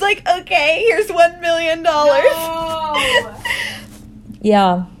 Yeah, she's like, okay, here's $1 million. No!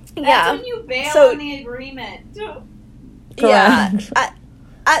 Yeah. That's when you bail on the agreement. Yeah.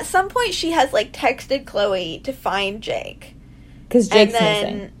 At some point, she has, like, texted Chloe to find Jake. Because Jake's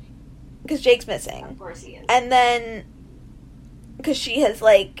missing. Because Jake's missing. Of course he is. And then, because she has,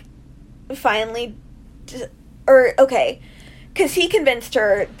 like, finally, because he convinced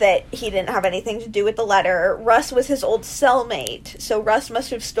her that he didn't have anything to do with the letter. Russ was his old cellmate, so Russ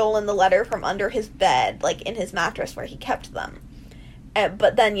must have stolen the letter from under his bed, like, in his mattress where he kept them.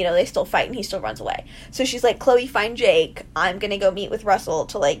 But then, you know, they still fight and he still runs away. So she's like, Chloe, find Jake. I'm gonna go meet with Russell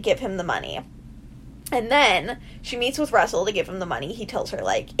to, like, give him the money. And then she meets with Russell to give him the money. He tells her,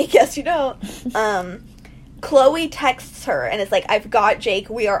 like, I guess you don't. Chloe texts her and is like, I've got Jake.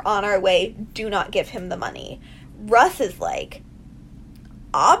 We are on our way. Do not give him the money. Russ is like,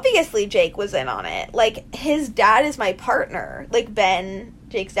 obviously Jake was in on it. Like, his dad is my partner. Like, Ben,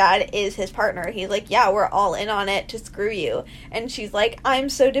 Jake's dad, is his partner. He's like, yeah, we're all in on it to screw you. And she's like, I'm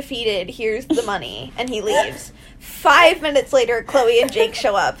so defeated. Here's the money. And he leaves. 5 minutes later, Chloe and Jake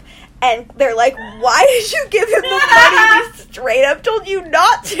show up. And they're like, why did you give him the money? We straight up told you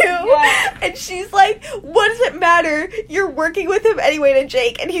not to. Yeah. And she's like, what does it matter? You're working with him anyway to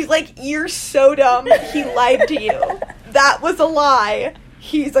Jake. And he's like, you're so dumb. He lied to you. That was a lie.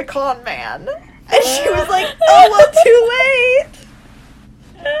 He's a con man. And she was like, oh, well, too late.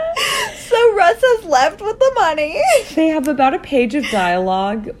 So Russ has left with the money. They have about a page of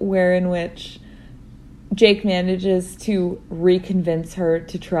dialogue in which Jake manages to reconvince her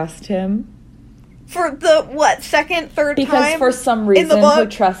to trust him. For the, second, third time? Because for some reason her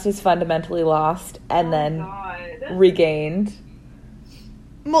trust is fundamentally lost and then regained.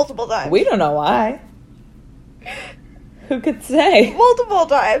 Multiple times. We don't know why. Who could say? Multiple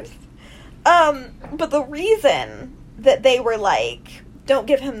times. But the reason that they were like, don't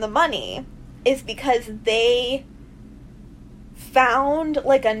give him the money, is because they found,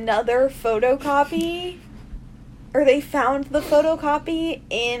 like, another photocopy, or they found the photocopy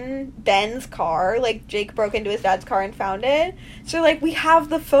in Ben's car. Like, Jake broke into his dad's car and found it. So, like, we have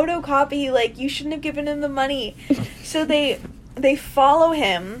the photocopy. Like, you shouldn't have given him the money. So they follow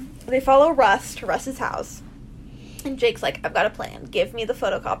him. They follow Russ to Russ's house. And Jake's like, I've got a plan. Give me the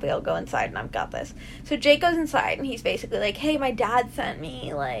photocopy. I'll go inside and I've got this. So Jake goes inside and he's basically like, hey, my dad sent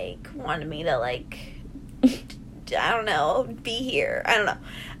me, like, wanted me to, like, I don't know, be here. I don't know.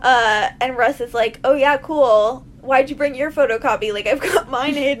 And Russ is like, oh, yeah, cool. Why'd you bring your photocopy? Like, I've got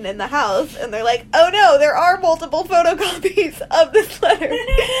mine hidden in the house. And they're like, oh, no, there are multiple photocopies of this letter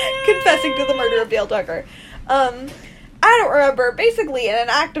confessing to the murder of Dale Tucker. I don't remember. Basically, in an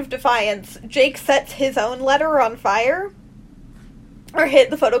act of defiance, Jake sets his own letter on fire. Or hit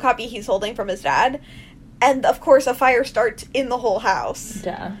the photocopy he's holding from his dad. And, of course, a fire starts in the whole house.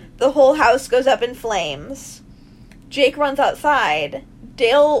 Duh. The whole house goes up in flames. Jake runs outside.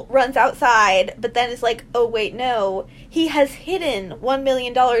 Dale runs outside, but then is like, oh, wait, no. He has hidden $1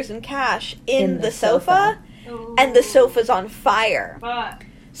 million in cash in the sofa, and the sofa's on fire. Fuck.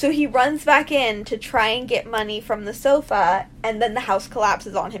 So he runs back in to try and get money from the sofa, and then the house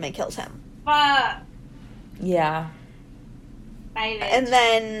collapses on him and kills him. Fuck. Yeah. And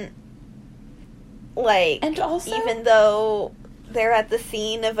then, like, and also, even though they're at the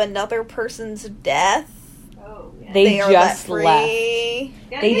scene of another person's death, they just left. They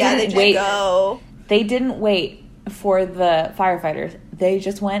didn't wait. Go. They didn't wait for the firefighters. They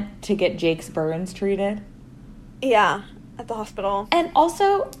just went to get Jake's burns treated. Yeah, at the hospital. And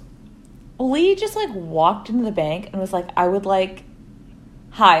also, Lee just, like, walked into the bank and was like, I would like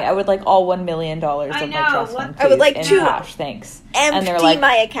all $1 million of my trust fund, please, I would like in to cash, thanks. Empty and they're like,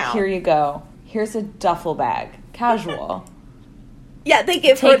 my account. Here you go. Here's a duffel bag. Casual. Yeah, they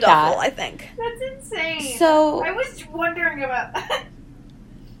give her a duffel, I think. That's insane. So I was wondering about that.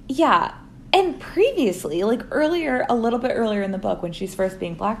 Yeah. And previously, like a little bit earlier in the book, when she's first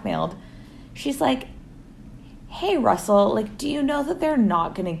being blackmailed, she's like, hey, Russell, like, do you know that they're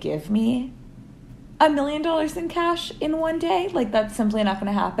not going to give me $1 million in cash in one day? Like, that's simply not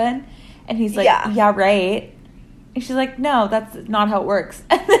going to happen. And he's like, yeah, right. And she's like, no, that's not how it works.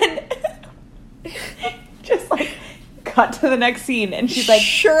 And then just, like, cut to the next scene, and she's like,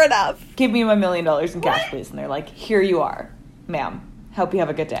 sure enough, give me $1 million in cash, please. And they're like, here you are, ma'am. Hope you have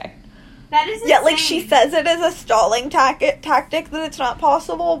a good day. That is insane. Yeah, like, she says it as a stalling tactic that it's not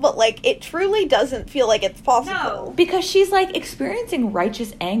possible, but, like, it truly doesn't feel like it's possible. No. Because she's, like, experiencing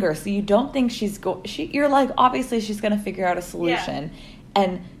righteous anger, so you don't think you're like, obviously she's going to figure out a solution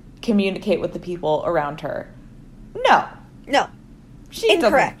and communicate with the people around her. No.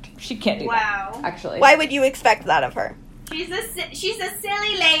 Incorrect. She can't do that, actually. Why would you expect that of her? She's a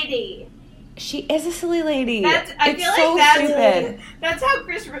silly lady. She is a silly lady. I feel like stupid. That's how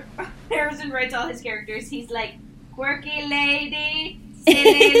Chris Harrison writes all his characters. He's like, quirky lady,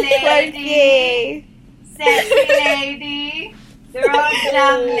 silly lady, sexy lady. They're all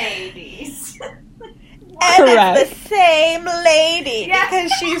dumb ladies. And it's the same lady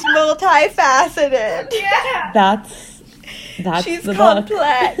because she's multifaceted. Yeah. That's she's the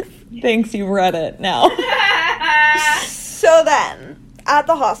complex. Book. Thanks, you've read it now. So then, at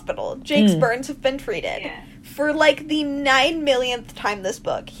the hospital, Jake's burns have been treated. Yeah. For, like, the 9 millionth time this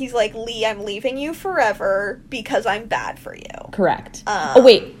book, he's like, Lee, I'm leaving you forever because I'm bad for you. Correct.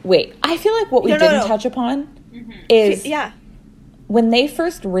 Wait. I feel like what we didn't touch upon is when they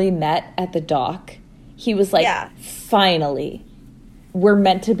first re-met at the dock, he was like, finally, we're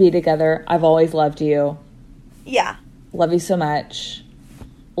meant to be together. I've always loved you. Yeah. Love you so much.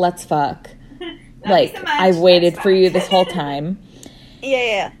 Let's fuck. Like, I've waited for you this whole time.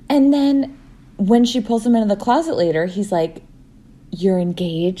 Yeah. And then when she pulls him into the closet later, he's like, you're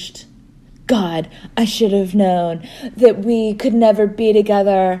engaged? God, I should have known that we could never be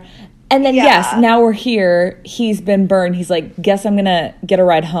together. And then, yes, now we're here. He's been burned. He's like, guess I'm going to get a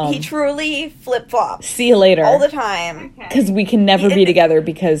ride home. He truly flip-flops. See you later. All the time. Because we can never be together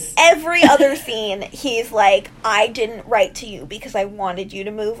because... Every other scene, he's like, I didn't write to you because I wanted you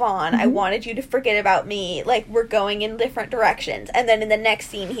to move on. I wanted you to forget about me. Like, we're going in different directions. And then in the next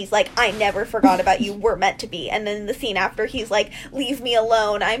scene, he's like, I never forgot about you. We're meant to be. And then in the scene after, he's like, leave me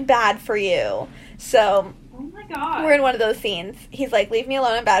alone. I'm bad for you. So... Oh my god. We're in one of those scenes. He's like, leave me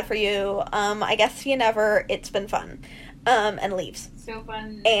alone, I'm bad for you. I guess you never, it's been fun. And leaves. So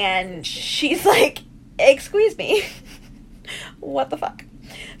fun. And she's like, excuse me. What the fuck?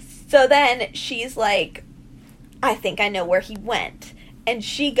 So then she's like, I think I know where he went. and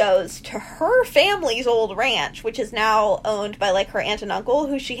she goes to her family's old ranch, which is now owned by, like, her aunt and uncle,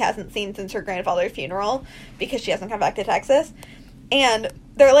 who she hasn't seen since her grandfather's funeral, because she hasn't come back to Texas. And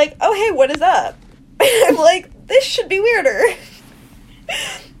they're like, oh, hey, what is up? And I'm like, this should be weirder.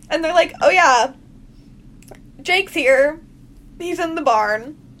 And they're like, oh, yeah, Jake's here. He's in the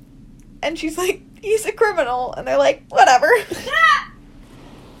barn. And she's like, he's a criminal. And they're like, whatever. And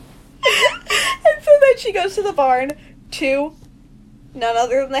so then she goes to the barn to none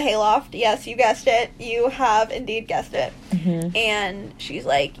other than the hayloft. Yes, you guessed it. You have indeed guessed it. Mm-hmm. And she's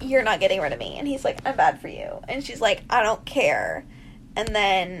like, you're not getting rid of me. And he's like, I'm bad for you. And she's like, I don't care. And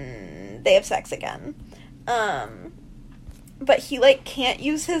then they have sex again. But he, like, can't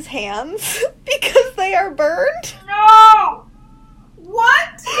use his hands because they are burned. No!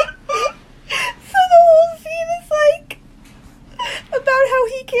 What? So the whole scene is, like, about how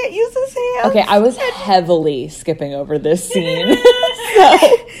he can't use his hands. Okay, I was heavily skipping over this scene. So.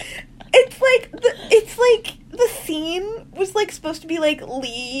 It's like the scene was, like, supposed to be, like,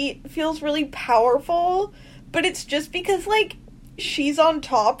 Lee feels really powerful, but it's just because, like, she's on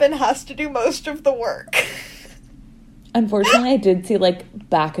top and has to do most of the work. Unfortunately, I did see, like,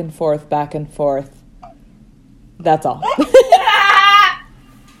 back and forth. That's all.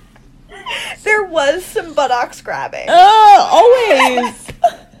 There was some buttocks grabbing. Oh, always.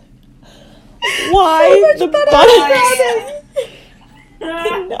 Why So the much buttocks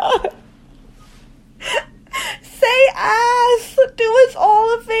grabbing? No. Say ass. Do us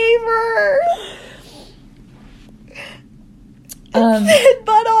all a favor. Said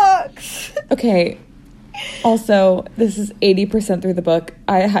buttocks. Okay. Also, this is 80% through the book.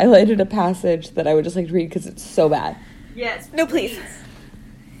 I highlighted a passage that I would just like to read because it's so bad. Yes. No, please.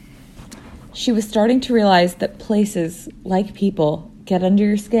 She was starting to realize that places, like people, get under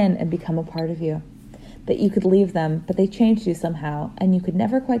your skin and become a part of you. That you could leave them, but they changed you somehow, and you could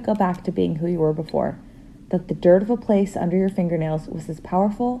never quite go back to being who you were before. That the dirt of a place under your fingernails was as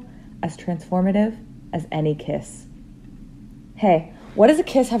powerful, as transformative, as any kiss. Hey, what does a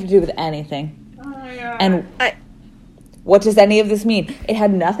kiss have to do with anything? Oh my God. And what does any of this mean? It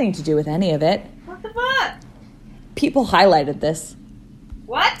had nothing to do with any of it. What the fuck? People highlighted this.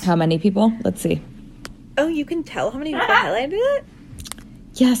 What? How many people? Let's see. Oh, you can tell how many people highlighted it?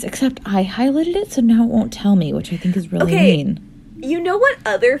 Yes, except I highlighted it, so now it won't tell me, which I think is really mean. You know what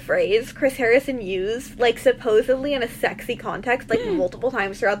other phrase Chris Harrison used, like, supposedly in a sexy context, like, multiple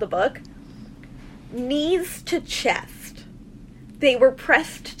times throughout the book? Knees to chest. They were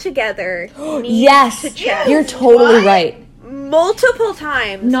pressed together. Knees Yes! to chest. You're totally right. Multiple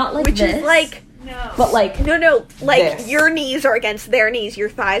times. Not like which this. is, like... No. But, like... No, like, this. your knees are against their knees, your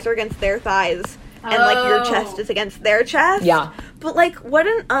thighs are against their thighs, and, like, your chest is against their chest. Yeah. But, like, what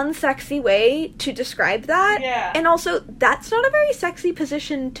an unsexy way to describe that. Yeah. And also, that's not a very sexy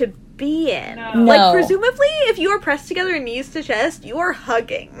position to be in. No. No. Like, presumably, if you are pressed together knees to chest, you are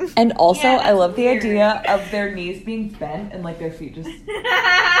hugging. And also, Yeah, I love the that's weird. idea of their knees being bent and, like, their feet just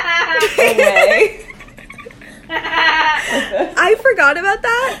away. I forgot about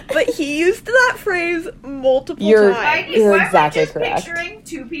that, but he used that phrase multiple You're- times. You're Why am I exactly just correct. picturing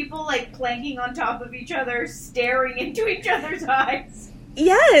two people, like, planking on top of each other, staring into each other's eyes.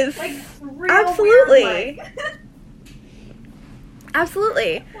 Yes. Like, real Absolutely. weird, like.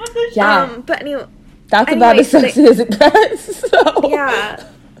 Absolutely. What the Yeah. But anyway, That's about as Anyway, sexy as it gets. So. yeah.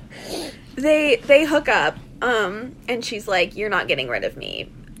 They hook up, and she's like, you're not getting rid of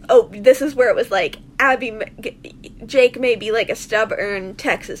me. Oh, this is where it was like, Jake may be like a stubborn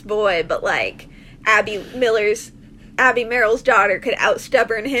Texas boy, but like, Abby Merrill's daughter could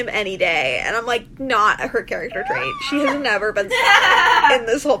out-stubborn him any day. And I'm like, not her character trait. She has never been stubborn in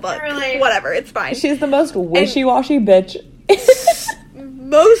this whole book. Really? Whatever, it's fine. She's the most wishy-washy bitch.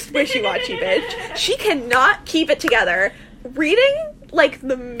 Most wishy-washy bitch. She cannot keep it together. Reading, like,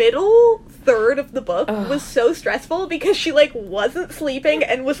 the middle third of the book was so stressful because she, like, wasn't sleeping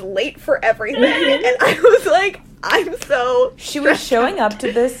and was late for everything. And I was like, I'm so She was stressed showing out. up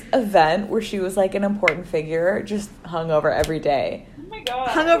to this event where she was, like, an important figure, just hungover every day. Oh my God.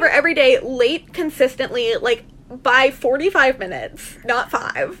 Hungover every day, late consistently, like, by 45 minutes, not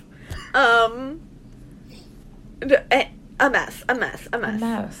 5. A mess.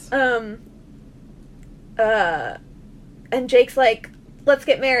 And Jake's like, let's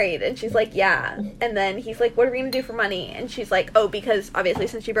get married. And she's like, yeah. And then he's like, what are we going to do for money? And she's like, oh, because obviously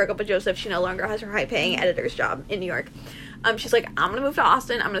since she broke up with Joseph, she no longer has her high-paying editor's job in New York. She's like, I'm going to move to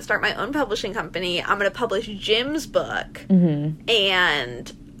Austin. I'm going to start my own publishing company. I'm going to publish Jim's book. Mm-hmm.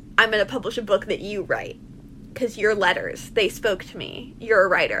 And I'm going to publish a book that you write. Because your letters, they spoke to me. You're a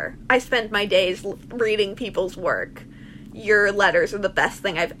writer. I spend my days reading people's work. your letters are the best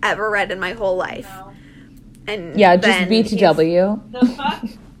thing I've ever read in my whole life. No. And yeah, just BTW.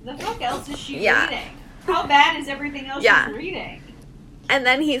 The fuck else is she reading? How bad is everything else she's reading? And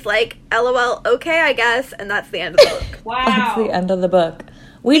then he's like, LOL, okay, I guess, and that's the end of the book. Wow. That's the end of the book.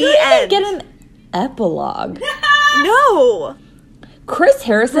 We didn't even get an epilogue. No! Chris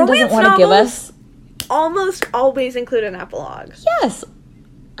Harrison doesn't want to give us... almost always include an epilogue. Yes.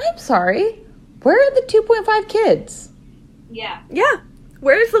 I'm sorry. Where are the 2.5 kids? Yeah. Yeah.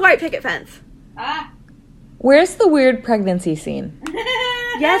 Where's the white picket fence? Where's the weird pregnancy scene?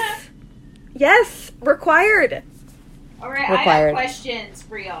 Yes. Yes. Required. All right, I have questions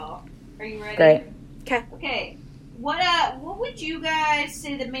for y'all. Are you ready? Great. Okay. Okay. What would you guys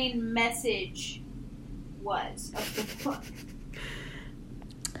say the main message was of the book?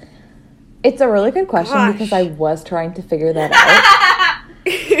 It's a really good question because I was trying to figure that out.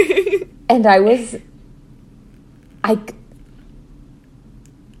 And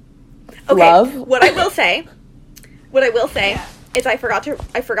love. What I will say is I forgot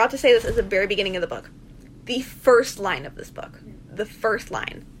to say this at the very beginning of the book. The first line of this book. The first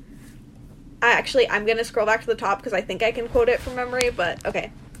line. I'm going to scroll back to the top because I think I can quote it from memory, but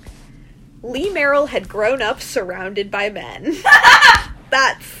okay. Lee Merrill had grown up surrounded by men.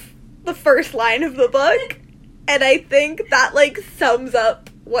 That's the first line of the book. And I think that, sums up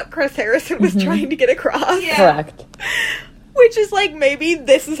what Chris Harrison was trying to get across. Yeah. Correct. Which is, maybe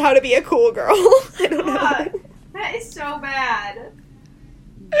this is how to be a cool girl. I don't know. That is so bad.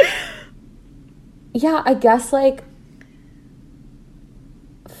 Yeah, I guess,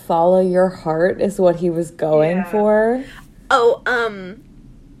 follow your heart is what he was going for. Oh,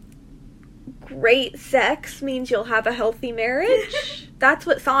 great sex means you'll have a healthy marriage? That's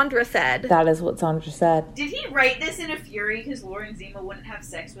what Sandra said. That is what Sandra said. Did he write this in a fury because Lauren Zima wouldn't have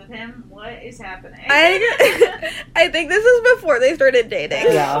sex with him? What is happening? I think this is before they started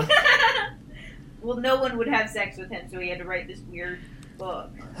dating. Yeah. Well, no one would have sex with him, so he had to write this weird book.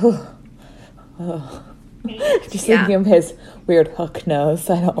 Just thinking of his weird hook nose.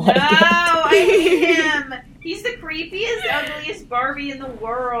 I don't like it. No, I hate him. He's the creepiest, ugliest Barbie in the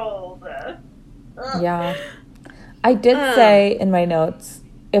world. Ugh. Yeah. I did say in my notes,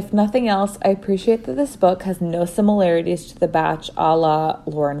 if nothing else, I appreciate that this book has no similarities to The Batch a la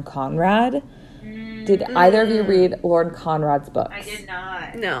Lauren Conrad. Did either of you read Lauren Conrad's books? I did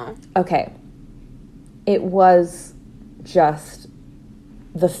not. No. Okay. It was just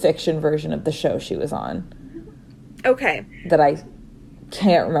the fiction version of the show she was on. Okay. That I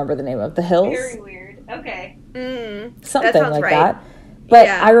can't remember the name of. The Hills? Very weird. Okay. Something that like right. that. But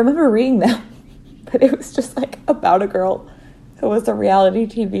I remember reading them. But it was just about a girl who was a reality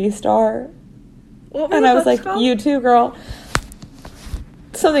TV star. And I was like, called? You too, girl.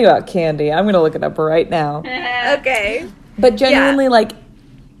 Something about candy. I'm going to look it up right now. Okay. But genuinely,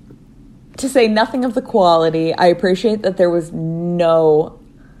 to say nothing of the quality, I appreciate that there was no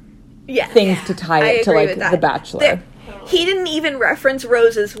things to tie it to, The Bachelor. He didn't even reference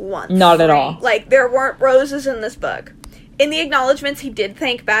roses once. Not at all. There weren't roses in this book. In the acknowledgments, he did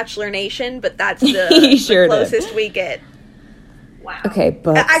thank Bachelor Nation, but that's the closest we get. Wow. Okay,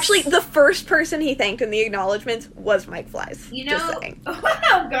 but... Actually, the first person he thanked in the acknowledgments was Mike Flies. Just saying.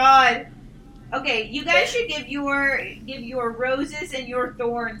 Oh, God. Okay, you guys should give your roses and your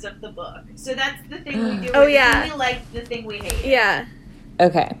thorns of the book. So that's the thing we do. We like the thing we hate. Yeah.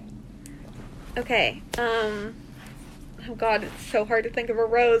 Okay. Oh God, it's so hard to think of a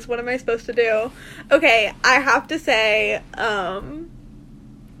rose. What am I supposed to do? Okay, I have to say,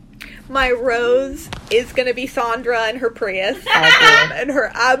 my rose is gonna be Sandra and her Prius. And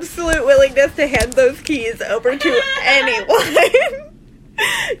her absolute willingness to hand those keys over to anyone.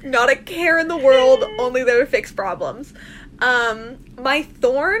 Not a care in the world, only there to fix problems. My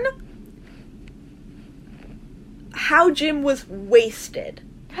thorn, how Jim was wasted.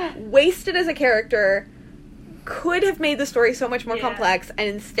 Wasted as a character. Could have made the story so much more complex, and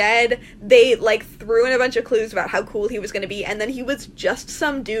instead they threw in a bunch of clues about how cool he was going to be, and then he was just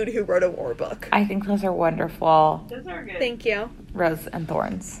some dude who wrote a war book. I think those are wonderful. Those are good. Thank you. Rose and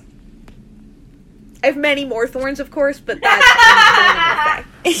thorns. I have many more thorns, of course, but that's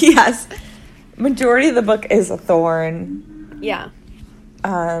yes. Majority of the book is a thorn. Yeah.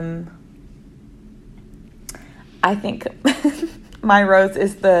 I think my rose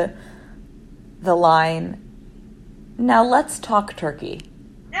is the line, now let's talk turkey.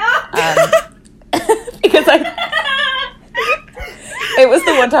 Because it was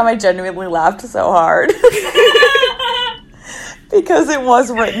the one time I genuinely laughed so hard. Because it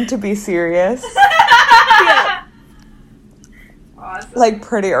was written to be serious. Yeah. Awesome.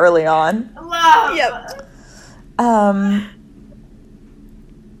 Pretty early on. Love. Yep.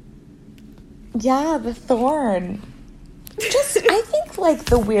 Yeah, the thorn. Just, I think, like,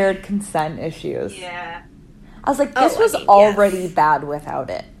 the weird consent issues. Yeah. I was like, this was already bad without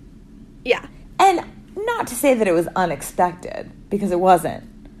it. Yeah. And not to say that it was unexpected, because it wasn't.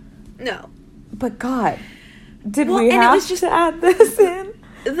 No. But God, did we have to add this in?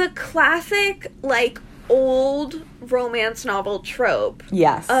 The classic, like, old romance novel trope.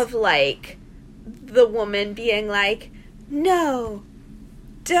 Yes. Of, like, the woman being like, no,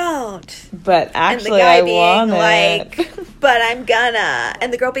 don't. But actually, and the guy I being want like, it. but I'm gonna.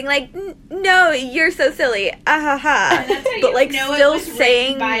 And the girl being like, no, you're so silly. Ah ha ha. But, like, still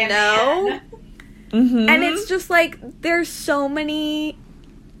saying no. Mm-hmm. And it's just, like, there's so many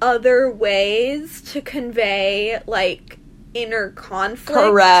other ways to convey, like, inner conflict.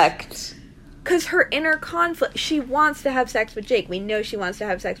 Correct. Because her inner conflict, she wants to have sex with Jake. We know she wants to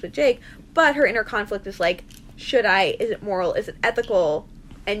have sex with Jake. But her inner conflict is like, should I? Is it moral? Is it ethical?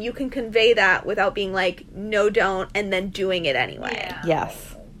 And you can convey that without being like, no, don't, and then doing it anyway. Yeah.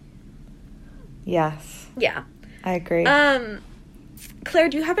 Yes. Yes. Yeah. I agree. Claire,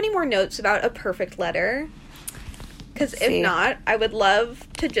 do you have any more notes about A Perfect Letter? Because if not, I would love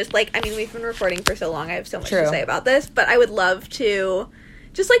to just, like, I mean, we've been recording for so long, I have so much to say about this, but I would love to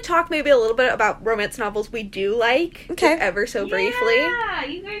just, like, talk maybe a little bit about romance novels we do like, just ever so briefly. Yeah,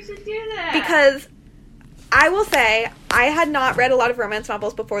 you guys should do that. Because I will say, I had not read a lot of romance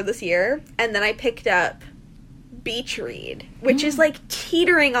novels before this year, and then I picked up Beach Read, which is, like,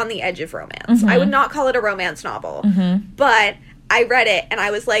 teetering on the edge of romance. Mm-hmm. I would not call it a romance novel, but I read it, and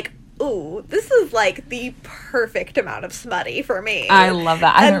I was like, ooh, this is, like, the perfect amount of smutty for me. I love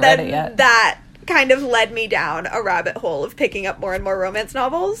that. I haven't read it yet. That kind of led me down a rabbit hole of picking up more and more romance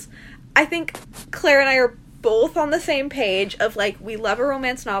novels. I think Claire and I are both on the same page of, like, we love a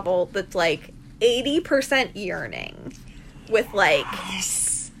romance novel that's, like, 80% yearning with, like,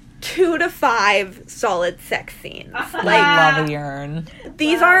 2 to 5 solid sex scenes. Like, I love a yearn.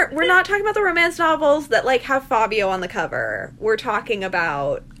 These aren't, we're not talking about the romance novels that, like, have Fabio on the cover. We're talking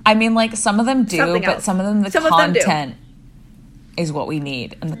about... I mean, like, some of them do, but else. some of them, Some of them content is what we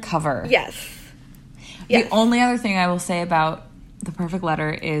need, and the cover. Yes. The only other thing I will say about The Perfect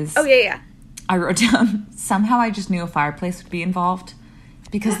Letter is... Oh, yeah. I wrote down, somehow I just knew a fireplace would be involved,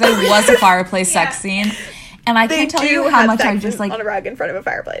 because there was a fireplace sex scene, and I can't tell you how much I just, like... on a rug in front of a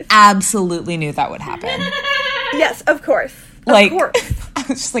fireplace. Absolutely knew that would happen. Yes, of course. Like, of course. I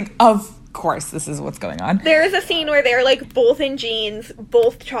was just like, of course this is what's going on. There is a scene where they're, like, both in jeans,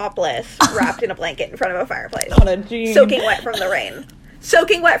 both topless, wrapped in a blanket in front of a fireplace. On a jean. Soaking wet from the rain.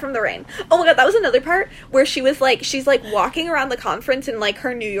 Soaking wet from the rain. Oh my god, that was another part where she was, like, she's, like, walking around the conference in, like,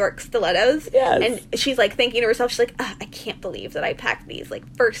 her New York stilettos. Yes. And she's, like, thinking to herself, she's like, I can't believe that I packed these. Like,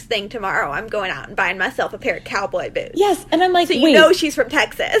 first thing tomorrow, I'm going out and buying myself a pair of cowboy boots. Yes, and I'm like, so you know she's from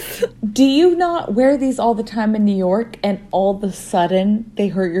Texas. Do you not wear these all the time in New York, and all of a sudden they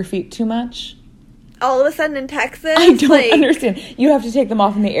hurt your feet too much? All of a sudden in Texas? I don't understand. You have to take them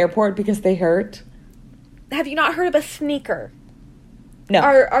off in the airport because they hurt? Have you not heard of a sneaker? No.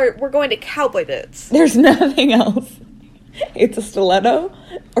 We're going to cowboy boots. There's nothing else. It's a stiletto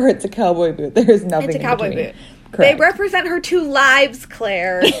or it's a cowboy boot. There's nothing. It's a cowboy boot. Correct. They represent her 2 lives,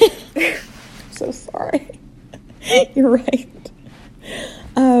 Claire. I'm so sorry. You're right.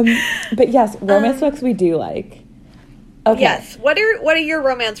 But yes, romance books we do like. Okay. Yes. What are your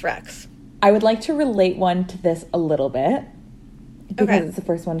romance recs? I would like to relate one to this a little bit because it's the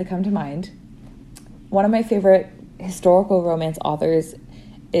first one to come to mind. One of my favorite historical romance authors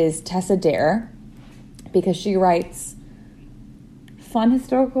is Tessa Dare, because she writes fun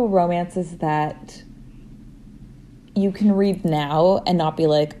historical romances that you can read now and not be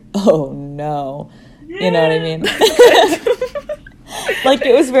like, oh no. You know what I mean? Like,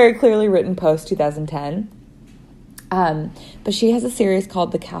 it was very clearly written post 2010. But she has a series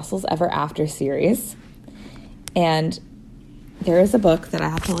called the Castles Ever After series. And there is a book that I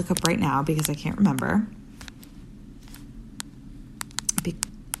have to look up right now because I can't remember.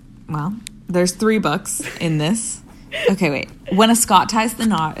 Well, there's 3 books in this. Okay, wait. When a Scot Ties the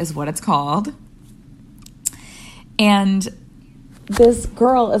Knot is what it's called. And this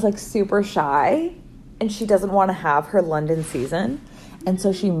girl is, like, super shy, and she doesn't want to have her London season. And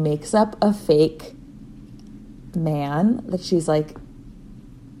so she makes up a fake man that she's, like,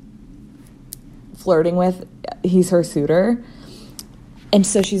 flirting with. He's her suitor. And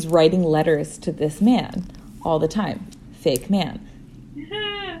so she's writing letters to this man all the time. Fake man.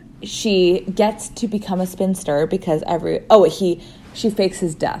 She gets to become a spinster because she fakes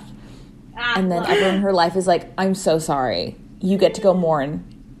his death. And then everyone in her life is like, I'm so sorry. You get to go mourn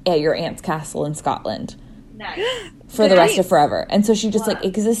at your aunt's castle in Scotland. for the rest of forever. And so she just like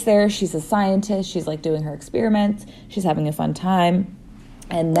exists there. She's a scientist. She's like doing her experiments. She's having a fun time.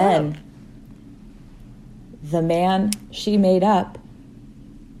 And then the man she made up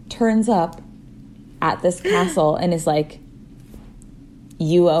turns up at this castle and is like,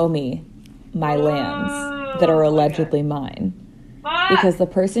 you owe me my lands that are allegedly mine. Because the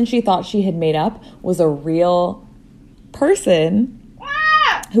person she thought she had made up was a real person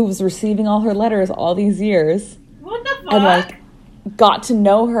who was receiving all her letters all these years. What the fuck? And, like, got to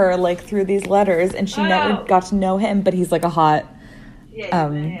know her, like, through these letters, and she never got to know him, but he's, like, a hot,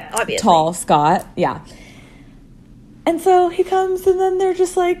 tall Scot. Yeah. And so he comes, and then they're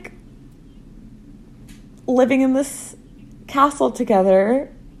just, like, living in this castle together,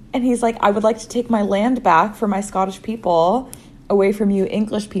 and he's like, I would like to take my land back for my Scottish people away from you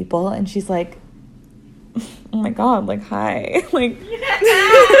English people. And she's like, oh my god, like, hi. Like,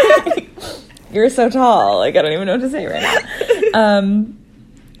 you're so tall. Like, I don't even know what to say right now.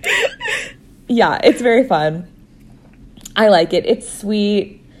 Yeah, it's very fun. I like it. It's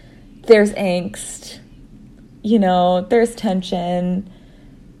sweet. There's angst. You know, there's tension.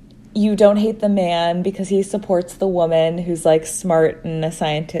 You don't hate the man because he supports the woman who's, like, smart and a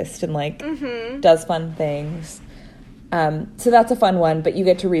scientist and, like, does fun things. So that's a fun one, but you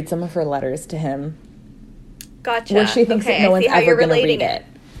get to read some of her letters to him. Gotcha. Where she thinks that no one's ever going to read it.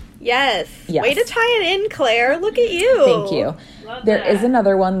 Yes. Way to tie it in, Claire. Look at you. Thank you. There is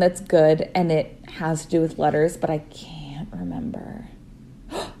another one that's good, and it has to do with letters, but I can't remember.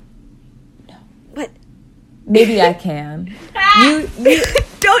 No. What? Maybe I can. You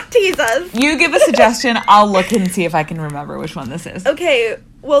Don't tease us. You give a suggestion. I'll look and see if I can remember which one this is. Okay,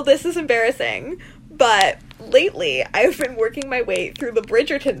 well, this is embarrassing, but lately I've been working my way through the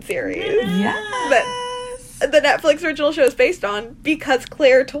Bridgerton series. Yes. That the Netflix original show is based on, because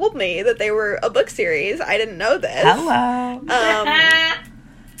Claire told me that they were a book series. I didn't know this. Hello.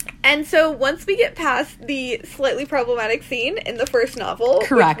 And so once we get past the slightly problematic scene in the first novel,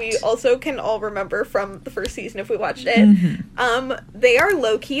 correct, which we also can all remember from the first season if we watched it, they are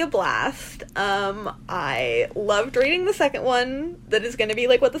low-key a blast. I loved reading the second one that is going to be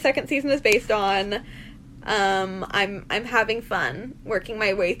like what the second season is based on. I'm having fun working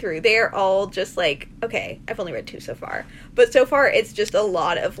my way through. They're all just like, okay, I've only read 2 so far, but so far it's just a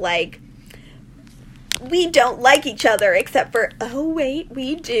lot of like, we don't like each other except for, oh wait,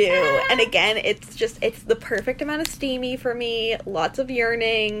 we do. And again, it's the perfect amount of steamy for me. Lots of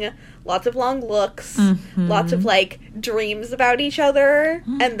yearning, lots of long looks, lots of like dreams about each other,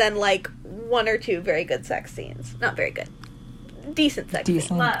 and then like 1 or 2 very good sex scenes. Not very good. Decent sex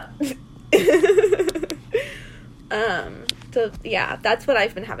scenes. Love. So yeah, that's what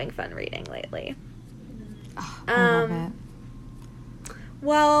I've been having fun reading lately. Oh, I love it.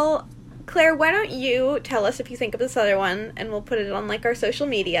 Well, Claire, why don't you tell us if you think of this other one, and we'll put it on, like, our social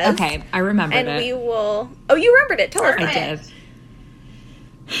media. Okay, I remembered it. And we will... Oh, you remembered it. Tell us. I did.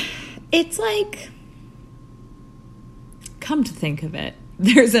 It's like... Come to think of it,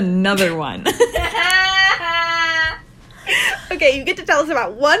 there's another one. Okay, you get to tell us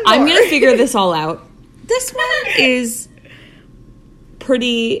about one more. I'm going to figure this all out. This one is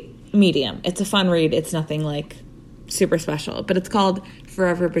pretty medium. It's a fun read. It's nothing, like, super special. But it's called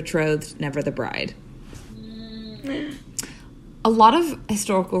Forever Betrothed, Never the Bride. A lot of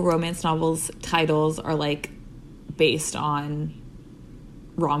historical romance novels titles are, like, based on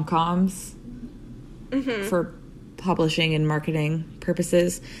rom-coms for publishing and marketing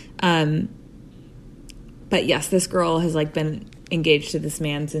purposes. But yes, this girl has, like, been engaged to this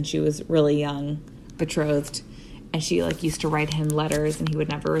man since she was really young, betrothed, and she, like, used to write him letters and he would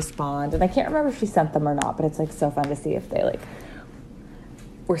never respond. And I can't remember if she sent them or not, but it's, like, so fun to see if they, like,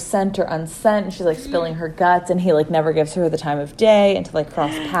 were sent or unsent. And she's, like, spilling her guts, and he, like, never gives her the time of day until, like,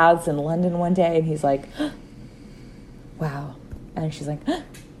 cross paths in London one day, and he's like, wow. And she's like,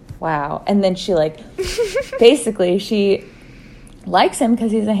 wow. And then she, like, basically she likes him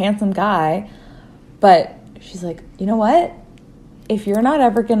because he's a handsome guy, but she's like, you know what? If you're not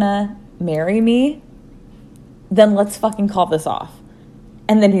ever gonna marry me, then let's fucking call this off.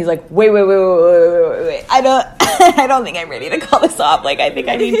 And then he's like, wait. I don't think I'm ready to call this off. Like, I think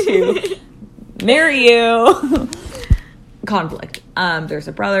I need to marry you. Conflict. There's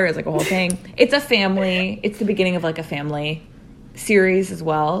a brother. It's like a whole thing. It's a family. It's the beginning of, like, a family series as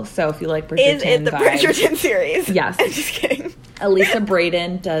well. So if you like Bridgerton Is it the vibes, Bridgerton series? Yes. I'm just kidding. Elisa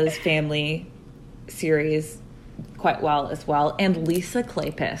Braden does family series quite well as well. And Lisa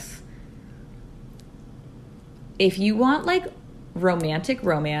Kleypas. If you want, like, romantic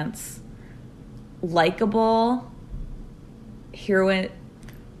romance, likable heroines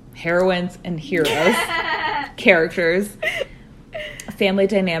and heroes, characters, family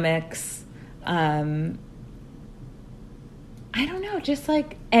dynamics, I don't know, just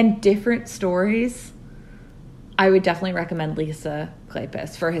like, and different stories. I would definitely recommend Lisa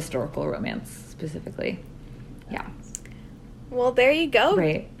Kleypas for historical romance specifically. Yeah. Well, there you go,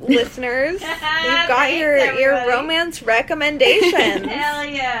 right. Listeners. You've got your romance recommendations. Hell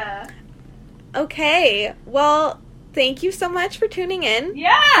yeah. Okay, well, thank you so much for tuning in.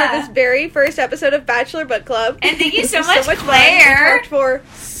 Yeah. For this very first episode of Bachelor Book Club. And thank you so much, Claire. We talked for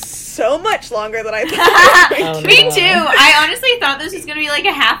so much longer than I thought. Me too. I honestly thought this was going to be like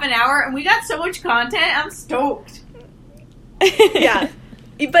a half an hour, and we got so much content. I'm stoked. Yeah.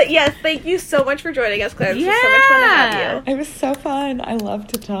 But yes, thank you so much for joining us, Claire. This was so much fun to have you. It was so fun. I love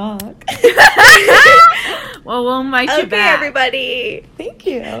to talk. Well, we'll invite you back. Okay, everybody. Thank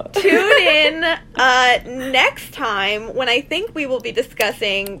you. Tune in next time when I think we will be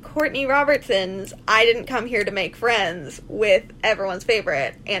discussing Courtney Robertson's I Didn't Come Here to Make Friends with everyone's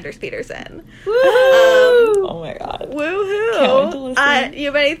favorite, Anders Peterson. Woo! Oh my god. Woohoo! Can't wait to listen. You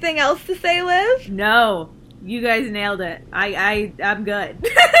have anything else to say, Liv? No. You guys nailed it. I'm good.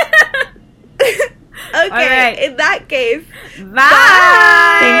 Okay, right. in that case,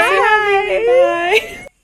 Bye! Thanks for having me. Bye.